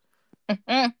twos.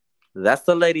 That's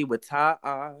the lady with Todd.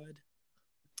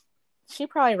 She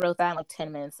probably wrote that in like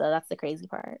 10 minutes, so that's the crazy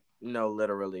part. No,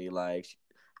 literally, like,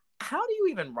 how do you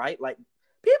even write? Like,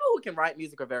 people who can write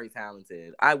music are very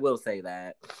talented. I will say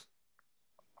that.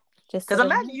 Because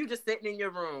imagine you just sitting in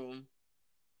your room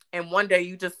and one day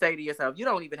you just say to yourself, you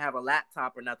don't even have a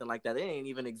laptop or nothing like that. It ain't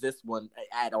even exist one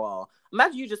at all.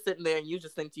 Imagine you just sitting there and you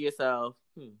just think to yourself,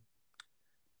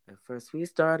 at first we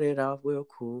started off real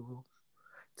cool,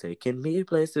 taking me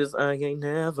places I ain't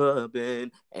never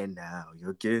been, and now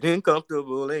you're getting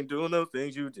comfortable, ain't doing those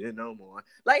things you did no more.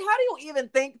 Like, how do you even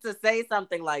think to say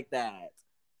something like that?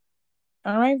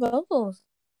 All right, vocals.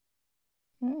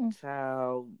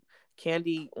 Child,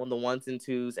 Candy on the ones and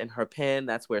twos, and her pen,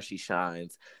 that's where she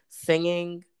shines.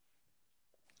 Singing,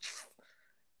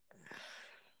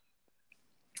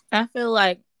 I feel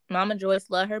like Mama Joyce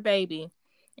love her baby,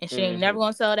 and she ain't never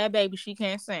gonna tell that baby she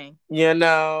can't sing. Get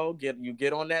on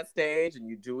that stage and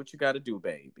you do what you got to do,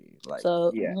 baby. Like,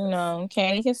 So yes.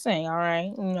 Candy can sing, all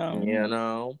right.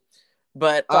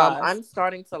 But I'm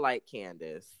starting to like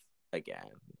Candace again.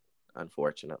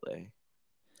 Unfortunately,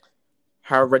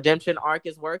 her redemption arc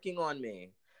is working on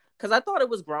me. Because I thought it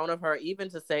was grown of her even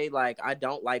to say like I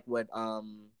don't like what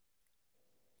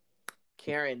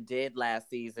Karen did last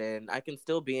season. I can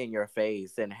still be in your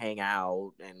face and hang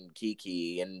out and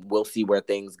kiki and we'll see where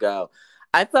things go.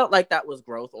 I felt like that was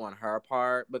growth on her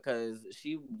part because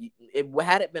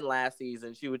had it been last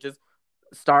season, she would just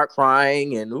start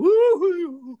crying and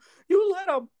ooh, you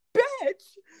little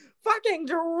bitch fucking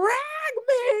drag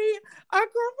me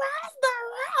across the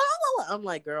road. I'm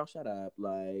like, girl, shut up.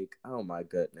 Like, oh my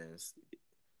goodness.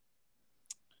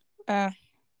 How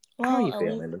are you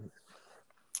feeling?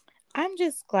 I'm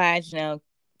just glad,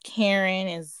 Karen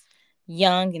is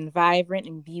young and vibrant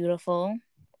and beautiful.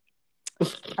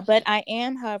 But I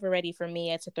am, however, ready for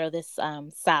Mia to throw this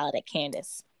salad at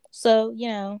Candace. So,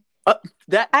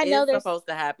 That I know is there's supposed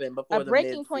to happen a before the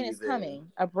breaking point is mid-season.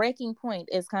 coming. A breaking point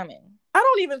is coming. I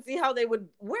don't even see how they would.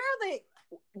 Where are they?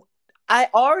 I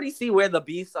already see where the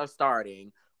beefs are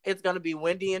starting. It's gonna be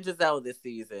Wendy and Giselle this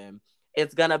season.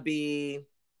 It's gonna be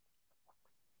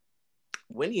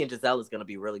Wendy and Giselle is gonna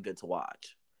be really good to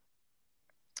watch.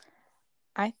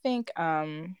 I think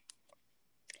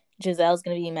Giselle's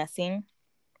gonna be messy.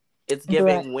 It's But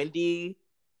giving Wendy.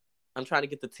 I'm trying to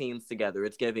get the teams together.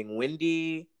 It's giving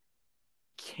Wendy,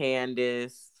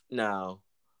 Candace. No,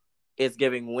 it's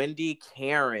giving Wendy,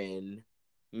 Karen,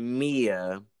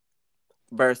 Mia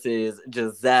versus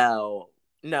Giselle.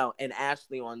 No, and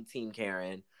Ashley on Team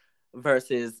Karen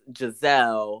versus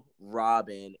Giselle,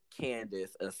 Robin,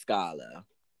 Candace, Escala.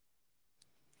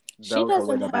 she Those are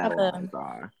where doesn't the have battle a lines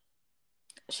are.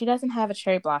 she doesn't have a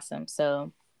cherry blossom,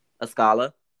 so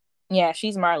Escala, yeah,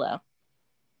 she's Marlo.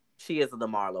 she is the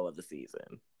Marlo of the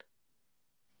season.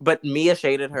 But Mia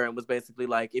shaded her and was basically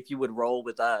like, if you would roll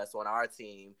with us on our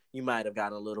team, you might have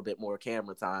gotten a little bit more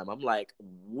camera time. I'm like,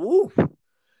 woo.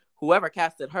 Whoever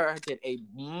casted her did a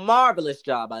marvelous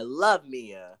job. I love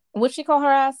Mia. What'd she call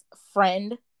her ass?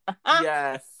 Friend.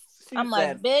 Yes. She I'm like,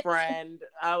 said bitch. friend.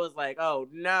 I was like, oh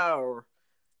no.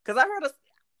 Because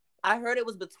I heard it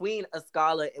was between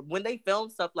Escala. When they film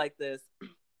stuff like this,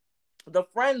 the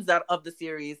friends that of the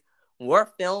series were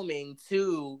filming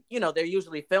to, they're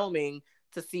usually filming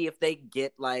to see if they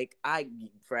get like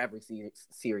for every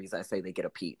series I say they get a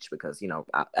peach because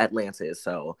Atlanta is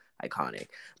so iconic.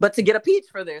 But to get a peach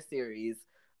for their series,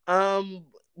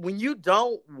 when you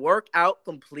don't work out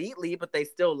completely but they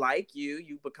still like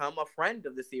you become a friend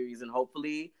of the series and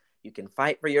hopefully you can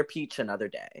fight for your peach another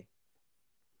day.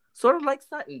 Sort of like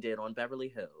Sutton did on Beverly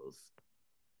Hills.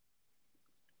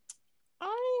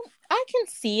 I can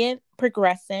see it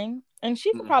progressing, and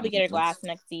she could probably get her Mm-hmm. glass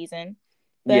next season.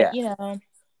 But Yeah.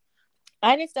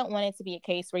 I just don't want it to be a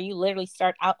case where you literally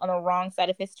start out on the wrong side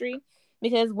of history,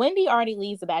 because Wendy already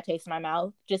leaves a bad taste in my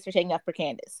mouth just for taking up for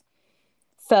Candace.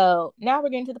 So now we're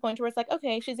getting to the point where it's like,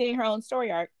 okay, she's getting her own story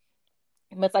arc,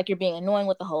 but it's like you're being annoying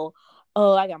with the whole,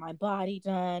 oh, I got my body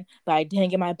done, but I didn't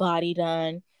get my body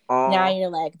done. Now Oh, you're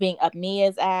like being up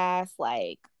Mia's ass,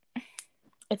 like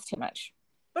it's too much.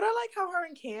 but I like how her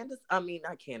and Candace, I mean,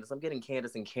 not Candace, I'm getting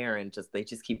Candace and Karen, they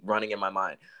just keep running in my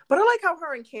mind. But I like how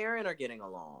her and Karen are getting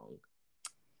along.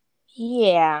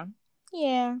 Yeah,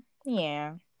 yeah,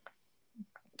 yeah.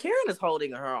 Karen is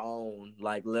holding her own,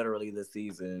 like literally this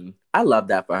season. I love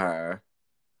that for her.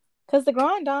 Because the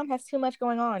Grand Dame has too much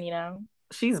going on.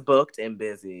 She's booked and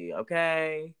busy,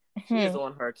 okay? She is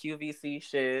on her QVC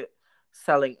shit,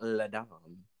 selling La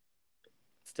Dame.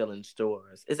 Still in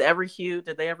stores. Is Every Hue,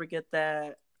 did they ever get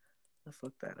that? Let's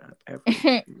look that up. Every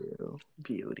Hue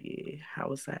Beauty.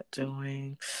 How is that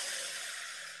doing?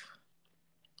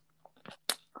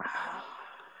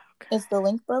 Okay. Is the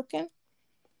link broken?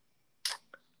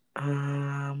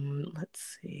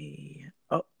 Let's see.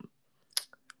 Oh,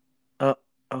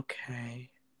 okay.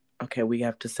 Okay, we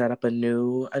have to set up a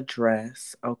new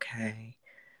address. Okay.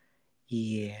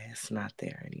 Yeah, it's not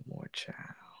there anymore, child.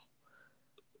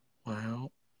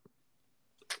 Well.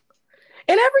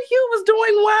 And Every Hue was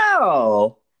doing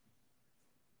well.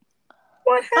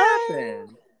 What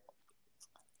happened?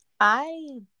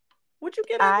 I Would you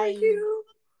get Every Hue?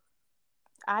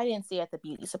 I didn't see it at the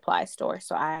beauty supply store,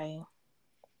 so I.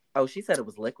 Oh, she said it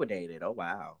was liquidated. Oh,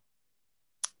 wow.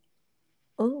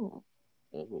 Ooh.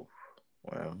 Ooh.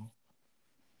 Well.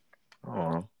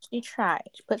 Oh. She tried.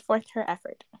 She put forth her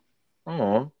effort.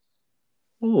 Oh.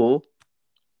 Ooh.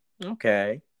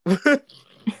 Okay.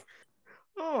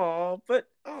 But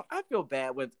I feel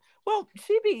bad with. Well,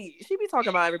 she be talking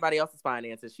about everybody else's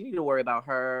finances. She need to worry about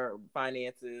her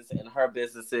finances and her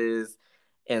businesses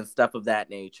and stuff of that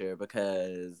nature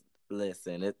because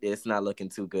listen, it's not looking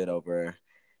too good over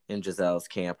in Giselle's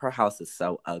camp. Her house is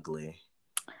so ugly.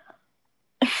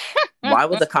 Why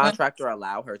would the contractor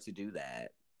allow her to do that?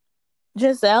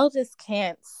 Giselle just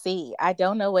can't see. I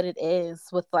don't know what it is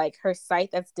with like her sight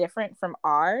that's different from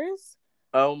ours.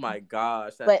 Oh my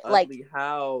gosh, that But like ugly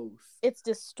house. it's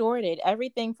distorted.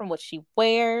 Everything from what she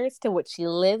wears to what she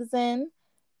lives in.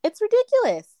 It's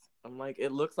ridiculous. I'm like,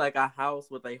 it looks like a house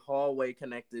with a hallway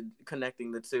connecting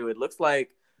the two. It looks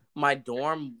like my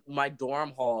dorm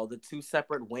hall, the two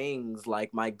separate wings.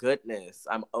 Like, my goodness,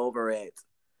 I'm over it.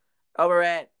 Over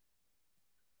it.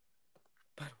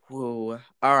 But woo.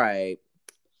 All right.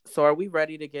 So are we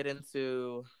ready to get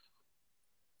into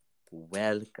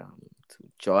welcome to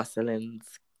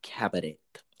Jocelyn's cabinet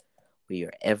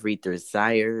where every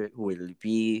desire will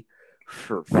be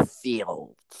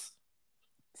fulfilled.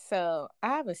 So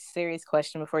I have a serious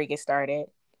question before you get started.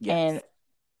 Yes. And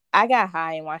I got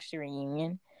high and watched the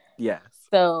reunion. Yes.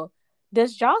 So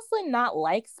does Jocelyn not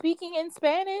like speaking in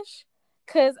Spanish?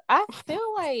 Because I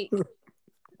feel like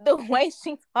the way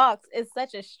she talks is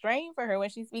such a strain for her when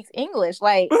she speaks English.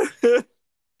 Like, and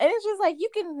it's just like you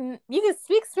can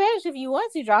speak Spanish if you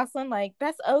want to, Jocelyn. Like,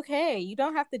 that's okay. You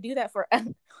don't have to do that for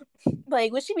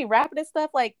like, would she be rapping and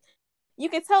stuff? Like, you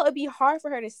could tell it'd be hard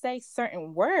for her to say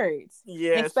certain words.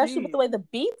 Yeah, especially with the way the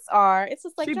beats are. It's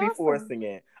just like she'd be Jocelyn. forcing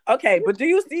it. Okay, but do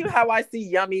you see how I see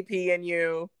Yummy P in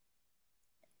you?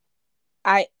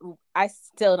 I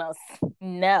still don't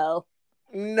know.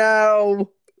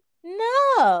 No.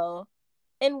 No.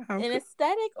 In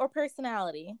aesthetic or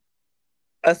personality?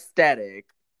 Aesthetic.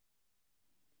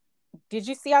 Did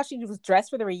you see how she was dressed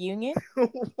for the reunion?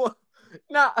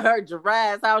 Not her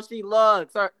dress, how she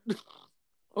looks.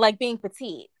 Like being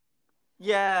petite.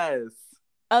 Yes.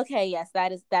 Okay, yes,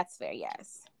 that's fair,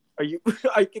 yes. Are you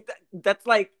that's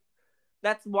why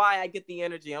I get the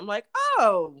energy. I'm like,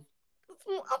 oh,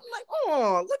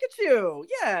 look at you.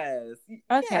 Yes.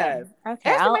 Okay. Yes.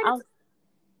 Okay. I'll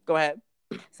go ahead.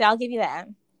 So I'll give you that.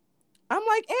 I'm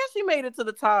like, and she made it to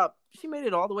the top. She made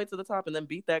it all the way to the top and then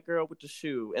beat that girl with the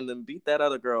shoe and then beat that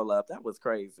other girl up. That was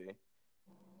crazy.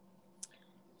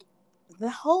 The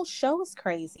whole show is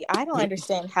crazy. I don't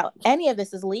understand how any of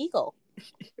this is legal.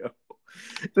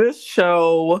 This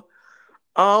show,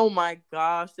 oh my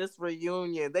gosh, this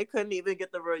reunion. They couldn't even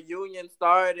get the reunion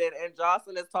started. And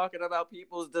Jocelyn is talking about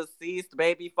people's deceased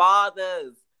baby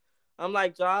fathers. I'm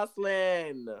like,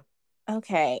 Jocelyn.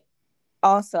 Okay.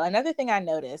 Also, another thing I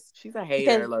noticed. She's a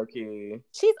hater, low-key.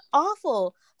 She's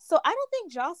awful. So I don't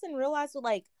think Jocelyn realized what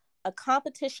like a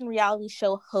competition reality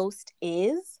show host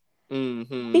is.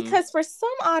 Mm-hmm. Because for some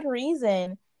odd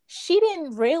reason, she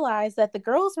didn't realize that the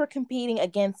girls were competing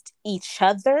against each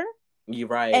other. You're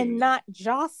right. And not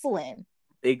Jocelyn.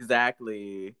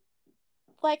 Exactly.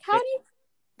 Like, how do you...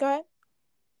 Go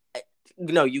ahead.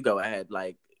 No, you go ahead.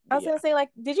 Like, I was gonna say, like,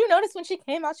 did you notice when she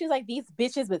came out, she was like, these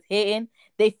bitches was hitting,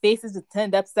 they faces were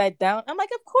turned upside down. I'm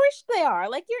like, of course they are.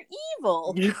 Like, you're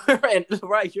evil.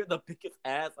 Right, you're the biggest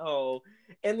asshole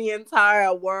in the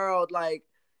entire world. Like,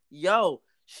 yo,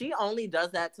 she only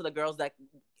does that to the girls that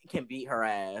can beat her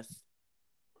ass.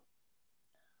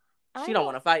 She don't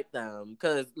want to fight them.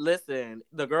 Because, listen,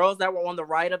 the girls that were on the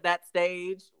right of that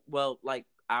stage, well, like,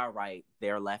 our right,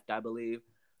 their left, I believe.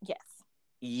 Yes.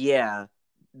 Yeah.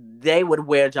 They would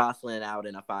wear Jocelyn out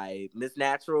in a fight. Miss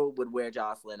Natural would wear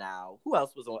Jocelyn out. Who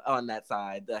else was on that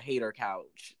side? The hater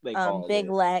couch, they called Big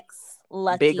it. Lex,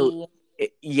 Lucky.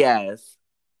 Yes.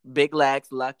 Big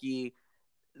Lex, Lucky.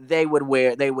 They would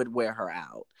wear her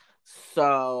out.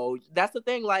 So that's the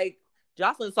thing. Like,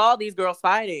 Jocelyn saw these girls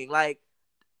fighting. Like,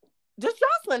 does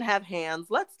Jocelyn have hands?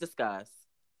 Let's discuss.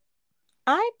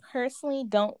 I personally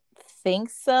don't think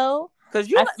so. Because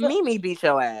you let Mimi beat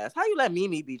your ass. How you let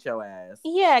Mimi beat your ass?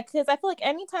 Yeah, because I feel like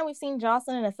anytime we've seen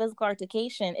Jocelyn in a physical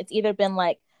altercation, it's either been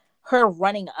like her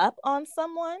running up on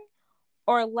someone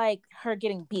or like her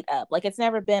getting beat up. Like, it's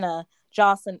never been a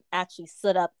Jocelyn actually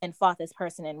stood up and fought this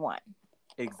person and won.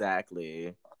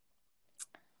 Exactly.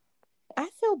 I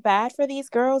feel bad for these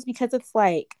girls because it's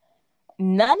like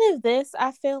none of this,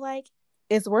 I feel like,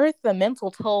 is worth the mental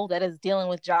toll that is dealing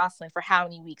with Jocelyn for how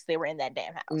many weeks they were in that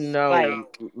damn house. No,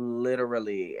 like,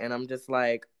 literally. And I'm just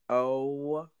like,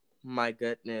 oh my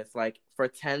goodness. Like, for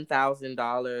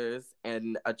 $10,000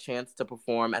 and a chance to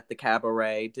perform at the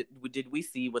cabaret, did we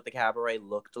see what the cabaret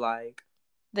looked like?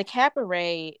 The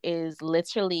cabaret is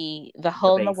literally the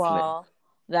hole in the wall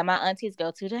that my aunties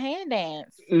go to hand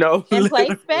dance. No, and play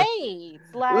spades.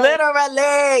 Like,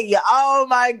 literally. Oh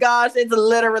my gosh, it's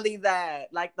literally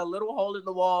that. Like the little hole in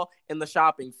the wall in the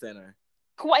shopping center.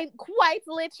 Quite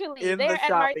literally. They're at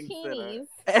Martini's.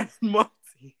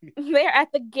 They're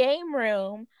at the game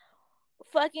room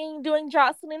fucking doing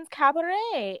Jocelyn's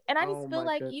cabaret. And I just feel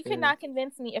like you cannot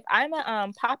convince me if I'm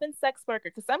a poppin' sex worker,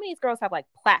 because some of these girls have like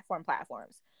platforms.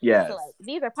 Yes. So like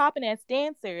these are poppin' ass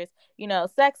dancers,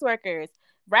 sex workers,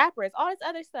 rappers, all this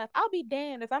other stuff. I'll be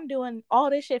damned if I'm doing all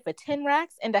this shit for 10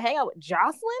 racks and to hang out with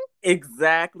Jocelyn.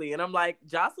 Exactly. And I'm like,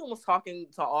 Jocelyn was talking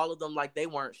to all of them like they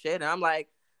weren't shit. And I'm like,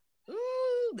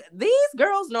 these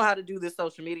girls know how to do this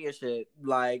social media shit.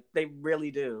 Like, they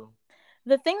really do.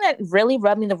 The thing that really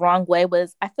rubbed me the wrong way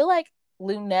was I feel like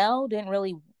Luenell didn't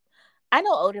really... I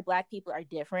know older Black people are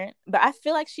different, but I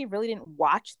feel like she really didn't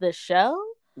watch the show.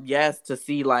 Yes, to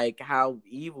see like how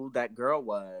evil that girl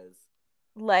was.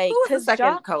 Like, who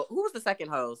was the second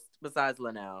host besides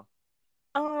Luenell?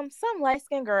 Some light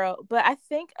skinned girl, but I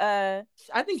think I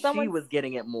think she someone, was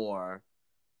getting it more.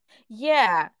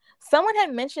 yeah, someone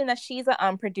had mentioned that she's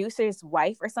a producer's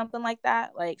wife or something like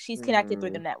that. Like she's connected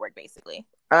through the Mm-hmm. network, basically.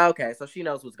 Okay, so she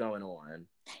knows what's going on.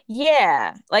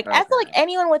 Yeah, like I feel like Okay.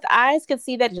 anyone with eyes could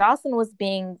see that Jocelyn was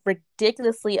being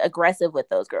ridiculously aggressive with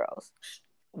those girls.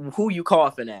 Who you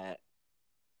coughing at?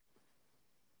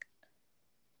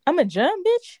 I'm a jump,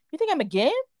 bitch. You think I'm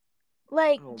again?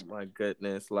 Like, Oh my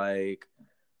goodness. Like,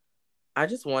 I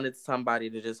just wanted somebody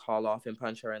to just haul off and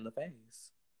punch her in the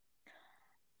face.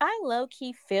 I low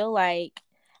key feel like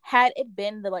had it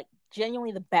been the like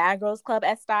genuinely the Bad Girls Club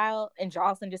S style and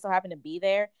Jocelyn just so happened to be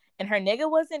there and her nigga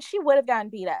wasn't, she would have gotten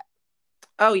beat up.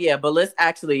 Oh yeah,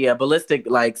 Ballistic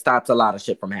like stops a lot of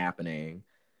shit from happening.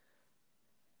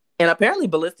 And apparently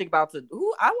Ballistic about to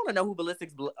who I want to know who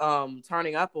Ballistic's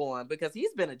turning up on because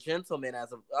he's been a gentleman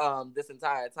as of this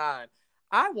entire time.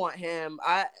 I want him.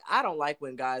 I don't like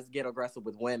when guys get aggressive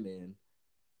with women.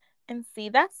 And see,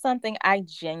 that's something I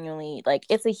genuinely like.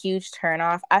 It's a huge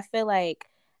turnoff. I feel like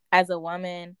as a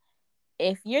woman,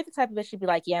 if you're the type of bitch to be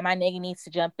like, yeah, my nigga needs to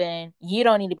jump in, you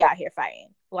don't need to be out here fighting.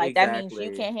 Like that means you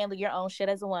Exactly. can't handle your own shit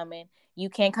as a woman. You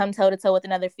can't come toe to toe with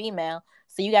another female.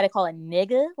 So you got to call a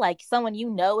nigga, like someone you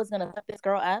know is gonna fuck this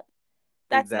girl up.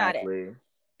 That's not it. Exactly.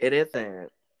 It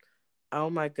isn't. Oh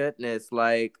my goodness.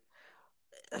 Like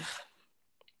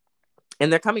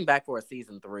and they're coming back for a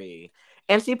season 3.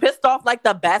 And she pissed off like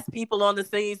the best people on the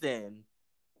season.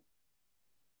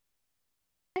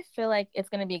 I feel like it's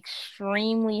gonna be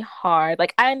extremely hard.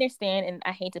 Like I understand, and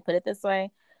I hate to put it this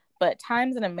way, but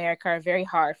times in America are very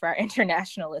hard for our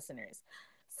international listeners.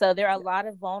 So there are a lot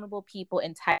of vulnerable people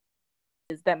in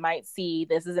that might see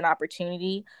this as an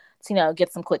opportunity to,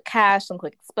 get some quick cash, some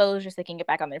quick exposure so they can get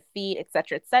back on their feet,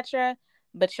 etc., etc.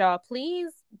 But y'all,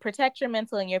 please protect your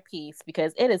mental and your peace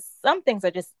because it is some things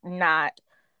are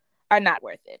not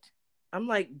worth it. I'm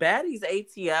like, Baddie's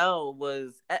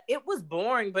ATL it was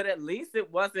boring, but at least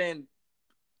it wasn't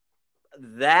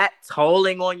that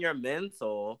tolling on your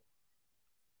mental.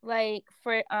 Like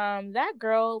for that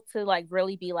girl to like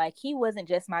really be like he wasn't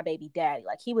just my baby daddy,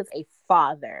 like he was a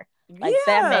father. Like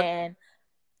that Yeah, man,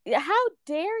 how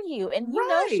dare you? And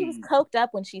she was right. coked up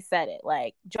when she said it.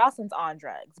 Like Jocelyn's on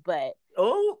drugs, but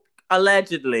Oh,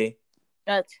 allegedly.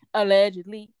 uh,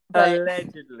 allegedly, but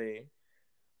Allegedly.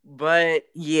 But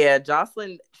yeah,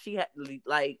 Jocelyn, she had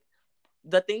like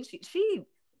the thing she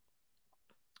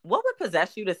what would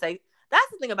possess you to say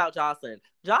that's the thing about Jocelyn.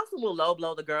 Jocelyn will low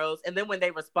blow the girls, and then when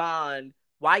they respond,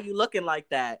 why you looking like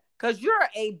that? Cause you're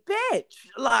a bitch.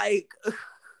 Like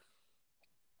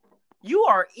you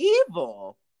are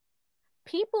evil.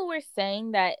 people were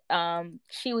saying that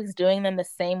she was doing them the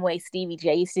same way Stevie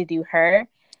J used to do her. And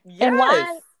Yes.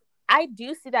 why I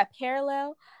do see that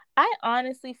parallel, I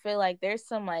honestly feel like there's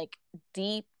some like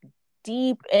deep,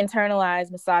 deep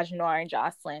internalized misogynoir in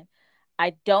Jocelyn.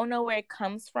 I don't know where it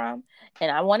comes from. And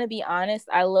I want to be honest,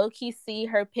 I low key see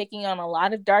her picking on a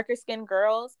lot of darker skinned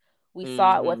girls. We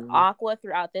saw it with Mm-hmm. Aqua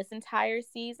throughout this entire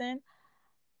season.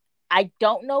 I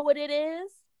don't know what it is,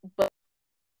 but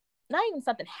not even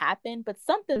something happened, but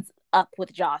something's up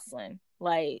with Jocelyn.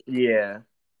 Like Yeah.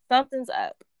 something's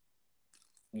up.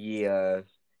 Yeah.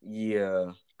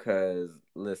 Yeah. Cause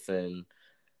listen,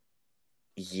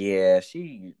 yeah,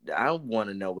 I want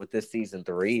to know what this season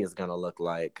 3 is gonna look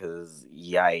like. Cause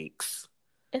yikes.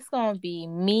 It's gonna be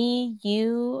me,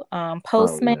 you, Oh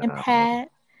Postman no. Pat,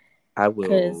 I cause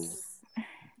will.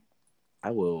 I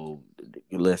will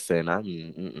listen. I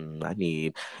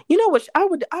need. You know what? I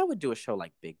would do a show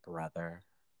like Big Brother.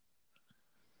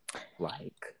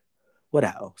 Like what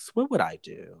else? What would I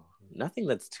do? Nothing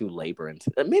that's too labor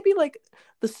intensive. Maybe like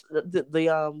what's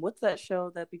that show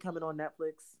that be coming on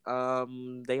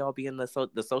Netflix? They all be in the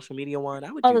social media one.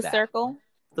 I would oh, do the that. circle.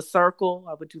 The Circle.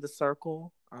 I would do the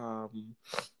Circle.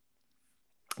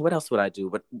 What else would I do?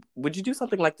 But would you do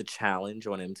something like the Challenge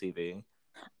on MTV?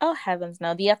 Oh heavens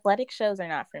no, the athletic shows are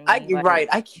not for I me. Like, right.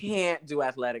 I can't do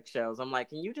athletic shows. I'm like,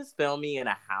 can you just film me in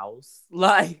a house?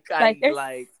 Like like I there's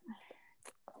like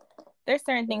there's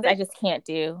certain if things I they just can't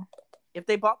do. if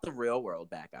they bought the Real World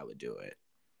back, I would do it.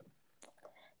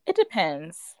 It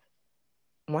depends.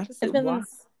 Why does It it? Why?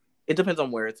 depends. It depends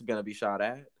on where it's gonna be shot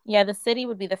at. Yeah, the city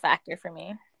would be the factor for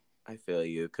me. I feel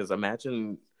you because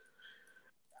imagine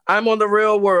I'm on the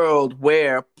Real World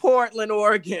where Portland,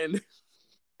 Oregon.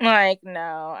 Like,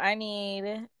 no, I need,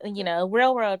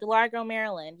 real world, Largo,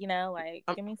 Maryland, like,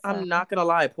 I'm give me I'm some. not gonna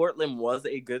lie. Portland was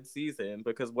a good season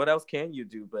because what else can you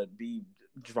do but be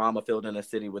drama filled in a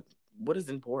city with what is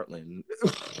in Portland?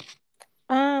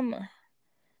 Um,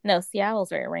 No,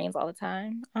 Seattle's where it rains all the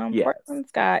time. Yes.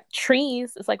 Portland's got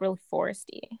trees. It's like really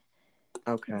foresty.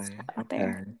 Okay. Out Okay.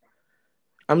 there.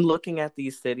 I'm looking at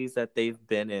these cities that they've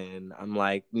been in. I'm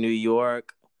like New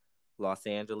York, Los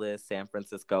Angeles, San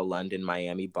Francisco, London,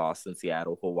 Miami, Boston,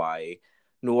 Seattle, Hawaii,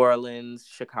 New Orleans,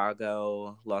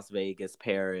 Chicago, Las Vegas,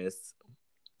 Paris.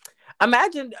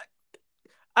 Imagine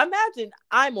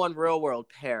I'm on Real World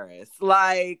Paris.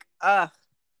 Like,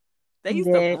 they used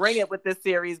to bring Bitch. it with this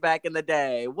series back in the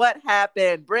day. What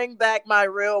happened? Bring back my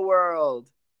Real World.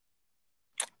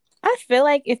 I feel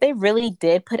like if they really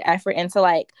did put effort into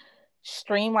like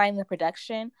streamlining the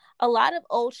production, a lot of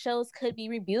old shows could be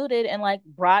rebooted and like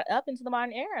brought up into the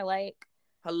modern era. Like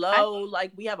I Hello,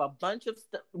 like we have a bunch of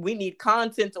stuff. We need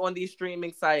content on these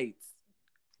streaming sites.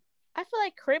 I feel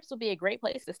like Cribs would be a great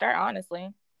place to start,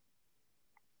 honestly.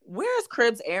 Where is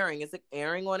Cribs airing? Is it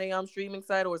airing on a streaming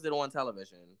site or is it on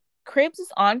television? Cribs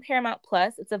is on Paramount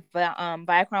Plus. It's a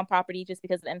Viacom property just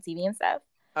because of MTV and stuff.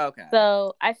 Okay.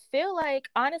 So I feel like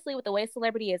honestly, with the way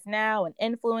celebrity is now and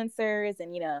influencers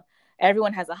and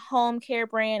everyone has a home care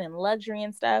brand and luxury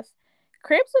and stuff,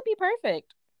 Cribs would be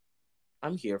perfect.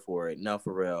 I'm here for it. No,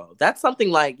 for real. That's something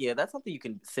like, yeah, that's something you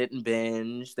can sit and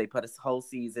binge. They put a whole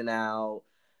season out.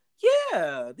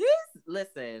 Yeah,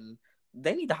 listen,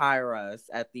 they need to hire us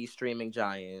at these streaming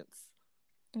giants.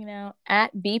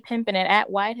 At B Pimpin' and at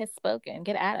White has spoken.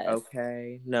 Get at us.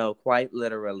 Okay. No, quite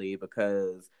literally,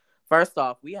 because first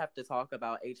off, we have to talk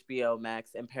about HBO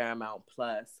Max and Paramount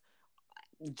Plus.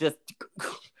 Just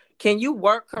can you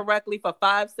work correctly for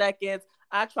 5 seconds?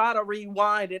 I try to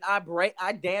rewind and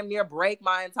I damn near break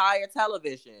my entire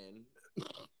television.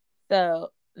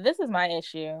 So this is my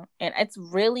issue. And it's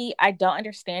really, I don't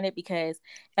understand it because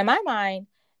in my mind,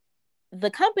 the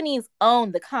companies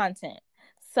own the content. Yeah.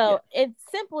 So it's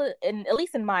simple, and at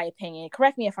least in my opinion,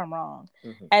 correct me if I'm wrong,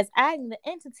 as adding the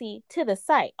entity to the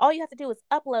site. All you have to do is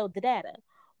upload the data.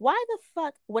 Why the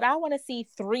fuck would I want to see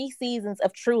 3 seasons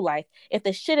of True Life if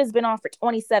the shit has been on for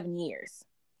 27 years?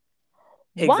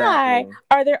 Why Exactly.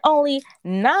 are there only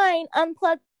 9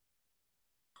 unplugged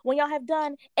when y'all have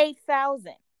done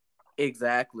 8,000?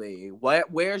 Exactly.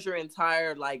 Where's your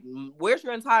entire library?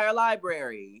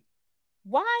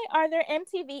 Why are there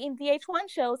MTV and VH1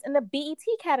 shows in the BET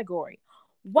category?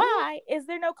 Why is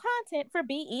there no content for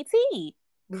BET?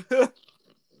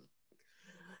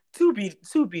 to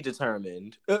be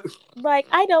determined. Like,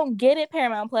 I don't get it,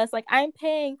 Paramount Plus. Like, I'm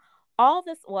paying all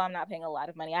this. Well, I'm not paying a lot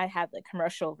of money. I have the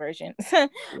commercial version,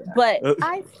 but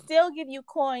I still give you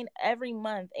coin every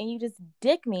month, and you just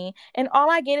dick me, and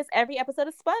all I get is every episode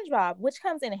of SpongeBob, which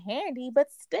comes in handy, but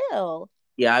still.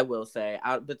 Yeah, I will say,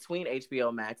 between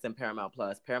HBO Max and Paramount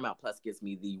Plus gives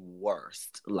me the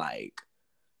worst. Like,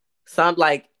 some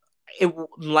like it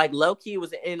like low key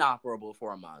was inoperable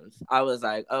for a month. I was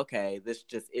like, okay, this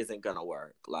just isn't gonna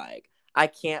work. Like, I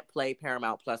can't play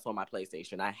Paramount Plus on my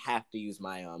PlayStation. I have to use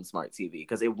my smart TV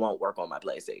because it won't work on my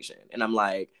PlayStation. And I'm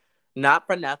like, not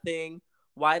for nothing.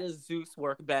 Why does Zeus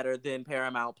work better than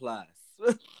Paramount Plus?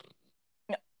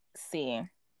 See,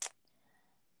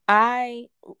 I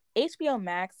HBO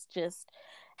Max just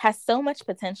has so much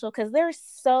potential because there's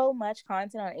so much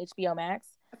content on HBO Max.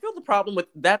 I feel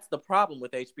that's the problem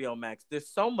with HBO Max. There's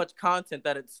so much content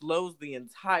that it slows the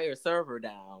entire server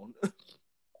down.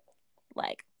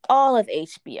 Like all of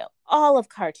HBO, all of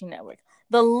Cartoon Network,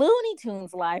 the Looney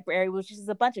Tunes library, which is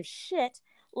a bunch of shit.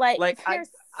 Like there's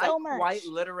I so much. quite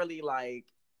literally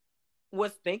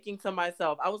was thinking to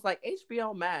myself, I was like,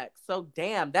 HBO Max, so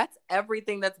damn, that's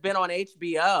everything that's been on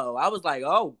HBO. I was like,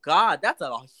 oh God, that's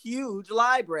a huge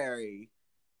library.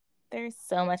 There's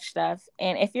so much stuff.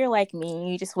 And if you're like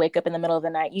me, you just wake up in the middle of the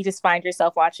night, you just find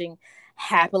yourself watching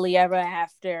Happily Ever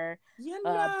After,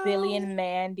 Billy and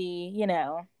Mandy,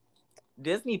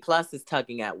 Disney Plus is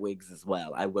tugging at wigs as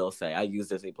well. I will say I use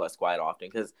Disney Plus quite often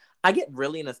because I get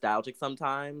really nostalgic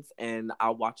sometimes, and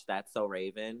I'll watch That's So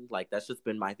Raven. Like, that's just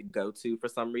been my go-to for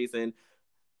some reason.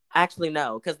 Actually,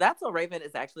 no, because That's So Raven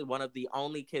is actually one of the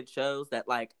only kid shows that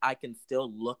like I can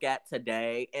still look at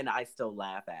today and I still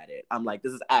laugh at it. I'm like,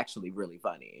 this is actually really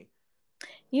funny.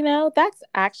 That's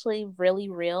actually really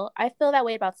real. I feel that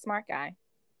way about Smart Guy.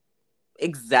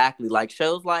 Exactly. Like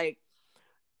shows like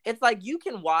it's like you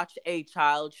can watch a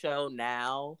child show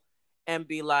now and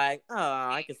be like, oh,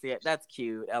 I can see it. That's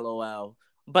cute. LOL.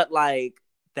 But like,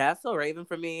 That's So Raven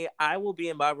for me, I will be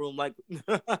in my room like. Did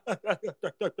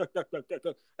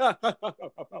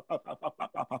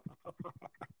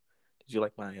you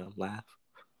like my laugh?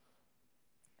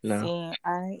 No. See,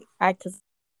 cause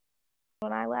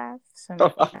when I laugh, so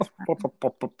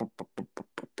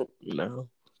no.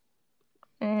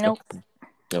 nope.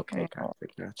 Okay,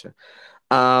 gotcha.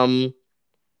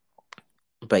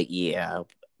 But yeah,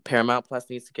 Paramount Plus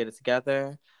needs to get it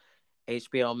together.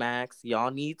 HBO Max,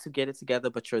 y'all need to get it together,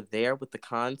 but you're there with the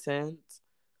content.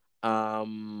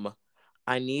 Um,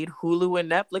 I need Hulu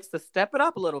and Netflix to step it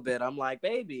up a little bit. I'm like,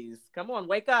 babies, come on,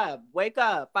 wake up,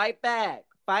 fight back.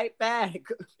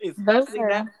 Those especially are.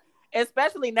 net,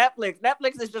 especially Netflix.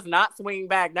 Netflix is just not swinging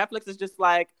back. Netflix is just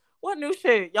like, what new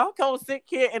shit? Y'all come sit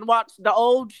here and watch the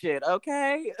old shit,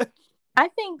 okay? I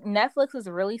think Netflix was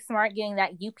really smart getting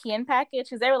that UPN package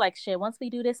because they were like, shit, once we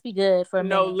do this, we good for a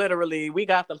No, minute. literally, we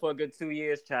got them for a good 2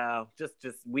 years, child. Just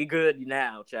we good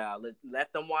now, child.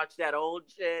 Let them watch that old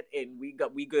shit, and we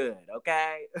good,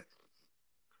 okay?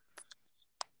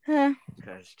 Huh.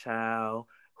 Cause child,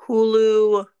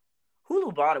 Hulu,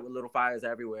 Hulu bought it with Little Fires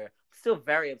Everywhere. Still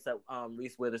very upset.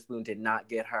 Reese Witherspoon did not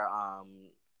get her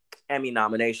Emmy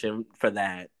nomination for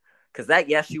that. Cause that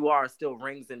Yes You Are still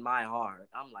rings in my heart.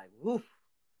 I'm like, woof.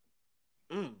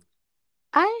 Mm.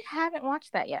 I haven't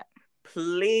watched that yet.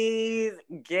 Please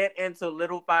get into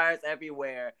Little Fires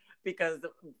Everywhere because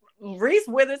Reese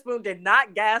Witherspoon did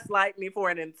not gaslight me for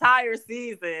an entire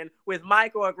season with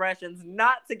microaggressions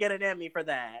not to get an Emmy for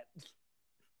that.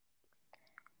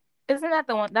 Isn't that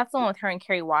the one? That's the one with her and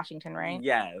Kerry Washington, right?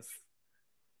 Yes.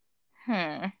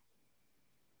 I'll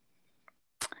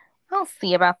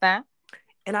see about that.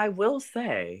 And I will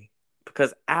say,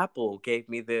 because Apple gave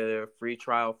me the free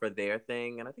trial for their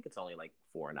thing, and I think it's only like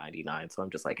 $4.99. So I'm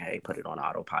just like, hey, put it on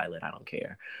autopilot. I don't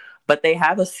care. But they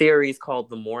have a series called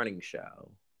The Morning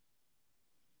Show.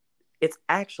 It's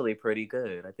actually pretty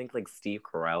good. I think like Steve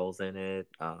Carell's in it.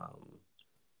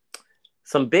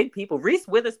 Some big people. Reese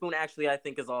Witherspoon actually, I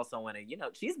think, is also in it. You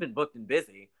know, she's been booked and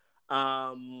busy.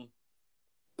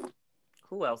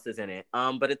 Who else is in it?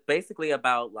 But it's basically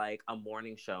about like a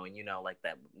morning show, and you know, like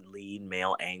that lead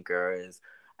male anchor is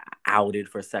outed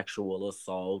for sexual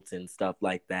assault and stuff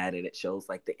like that, and it shows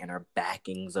like the inner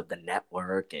backings of the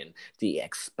network and the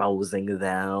exposing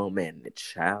them, and the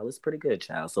child is pretty good,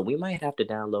 child. So we might have to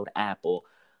download Apple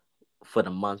for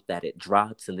the month that it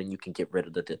drops, and then you can get rid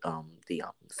of the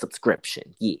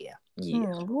subscription. Yeah,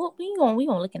 yeah. We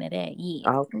gonna looking at that. Yeah.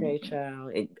 Okay,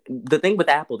 child. The thing with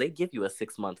Apple, they give you a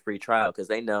 6-month free trial because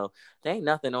they know there ain't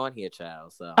nothing on here,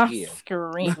 child. So I'm yeah,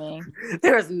 screaming.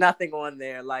 there is nothing on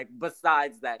there like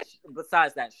besides that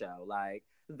show, like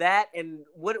that and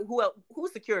what? Who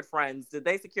secured Friends? Did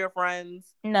they secure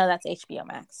Friends? No, that's HBO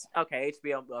Max. Okay,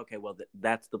 HBO. Okay, well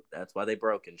that's why they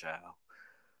broken, child.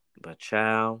 But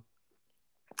child,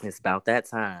 it's about that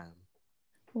time.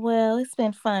 Well, it's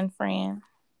been fun, friend.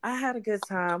 I had a good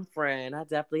time, friend. I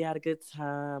definitely had a good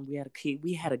time. We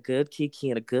had a good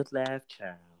kiki and a good laugh,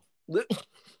 child.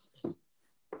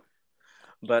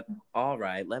 But all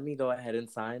right, let me go ahead and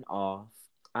sign off.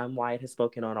 I'm Wyatt Has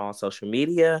Spoken on all social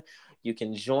media. You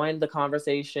can join the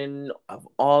conversation of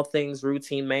all things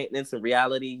routine maintenance and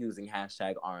reality using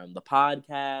hashtag RM the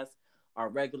podcast. Our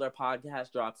regular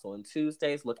podcast drops on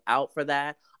Tuesdays. Look out for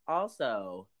that.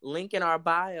 Also, link in our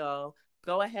bio.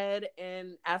 Go ahead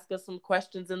and ask us some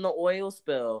questions in the oil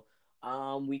spill.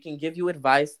 We can give you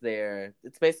advice there.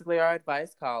 It's basically our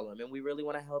advice column, and we really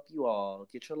want to help you all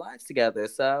get your lives together.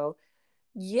 So,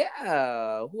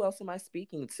 yeah. Who else am I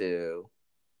speaking to?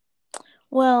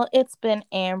 Well, it's been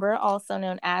Amber, also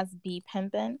known as B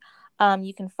Pimpin.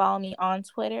 You can follow me on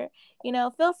Twitter.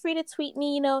 Feel free to tweet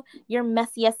me, your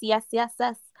mess, yes.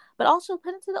 But also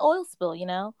put it to the oil spill,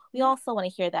 We also want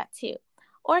to hear that too.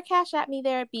 Or cash at me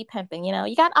there at B Pimpin.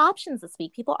 You got options this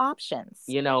week. People options.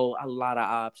 A lot of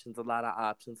options, a lot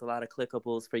of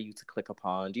clickables for you to click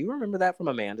upon. Do you remember that from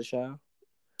Amanda's show?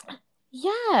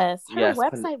 Yes, her Yes,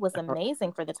 website was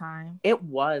amazing for the time. It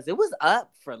was. It was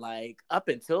up for up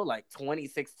until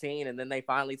 2016, and then they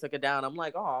finally took it down. I'm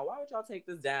like, oh, why would y'all take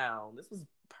this down? This was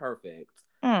perfect.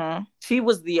 She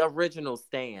was the original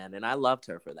Stan, and I loved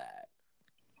her for that.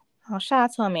 Oh, shout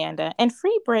out to Amanda. And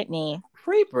free Britney.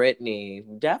 Free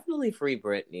Britney. Definitely free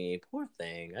Britney. Poor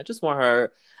thing. I just want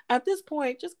her, at this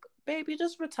point, just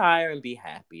retire and be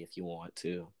happy if you want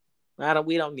to.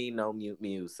 We don't need no mute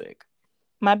music.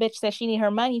 My bitch said she need her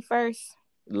money first.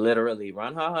 Literally,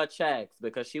 run her checks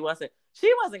because she wasn't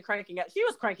cranking out. She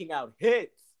was cranking out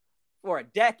hits for a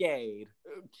decade.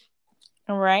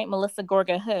 All right, Melissa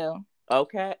Gorga who?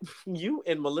 Okay, you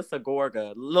and Melissa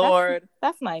Gorga, Lord,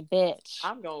 that's my bitch.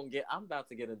 I'm about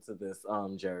to get into this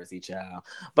Jersey child.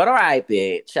 But all right,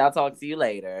 bitch, I'll talk to you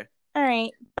later. All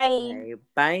right, bye. Okay,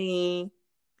 bye.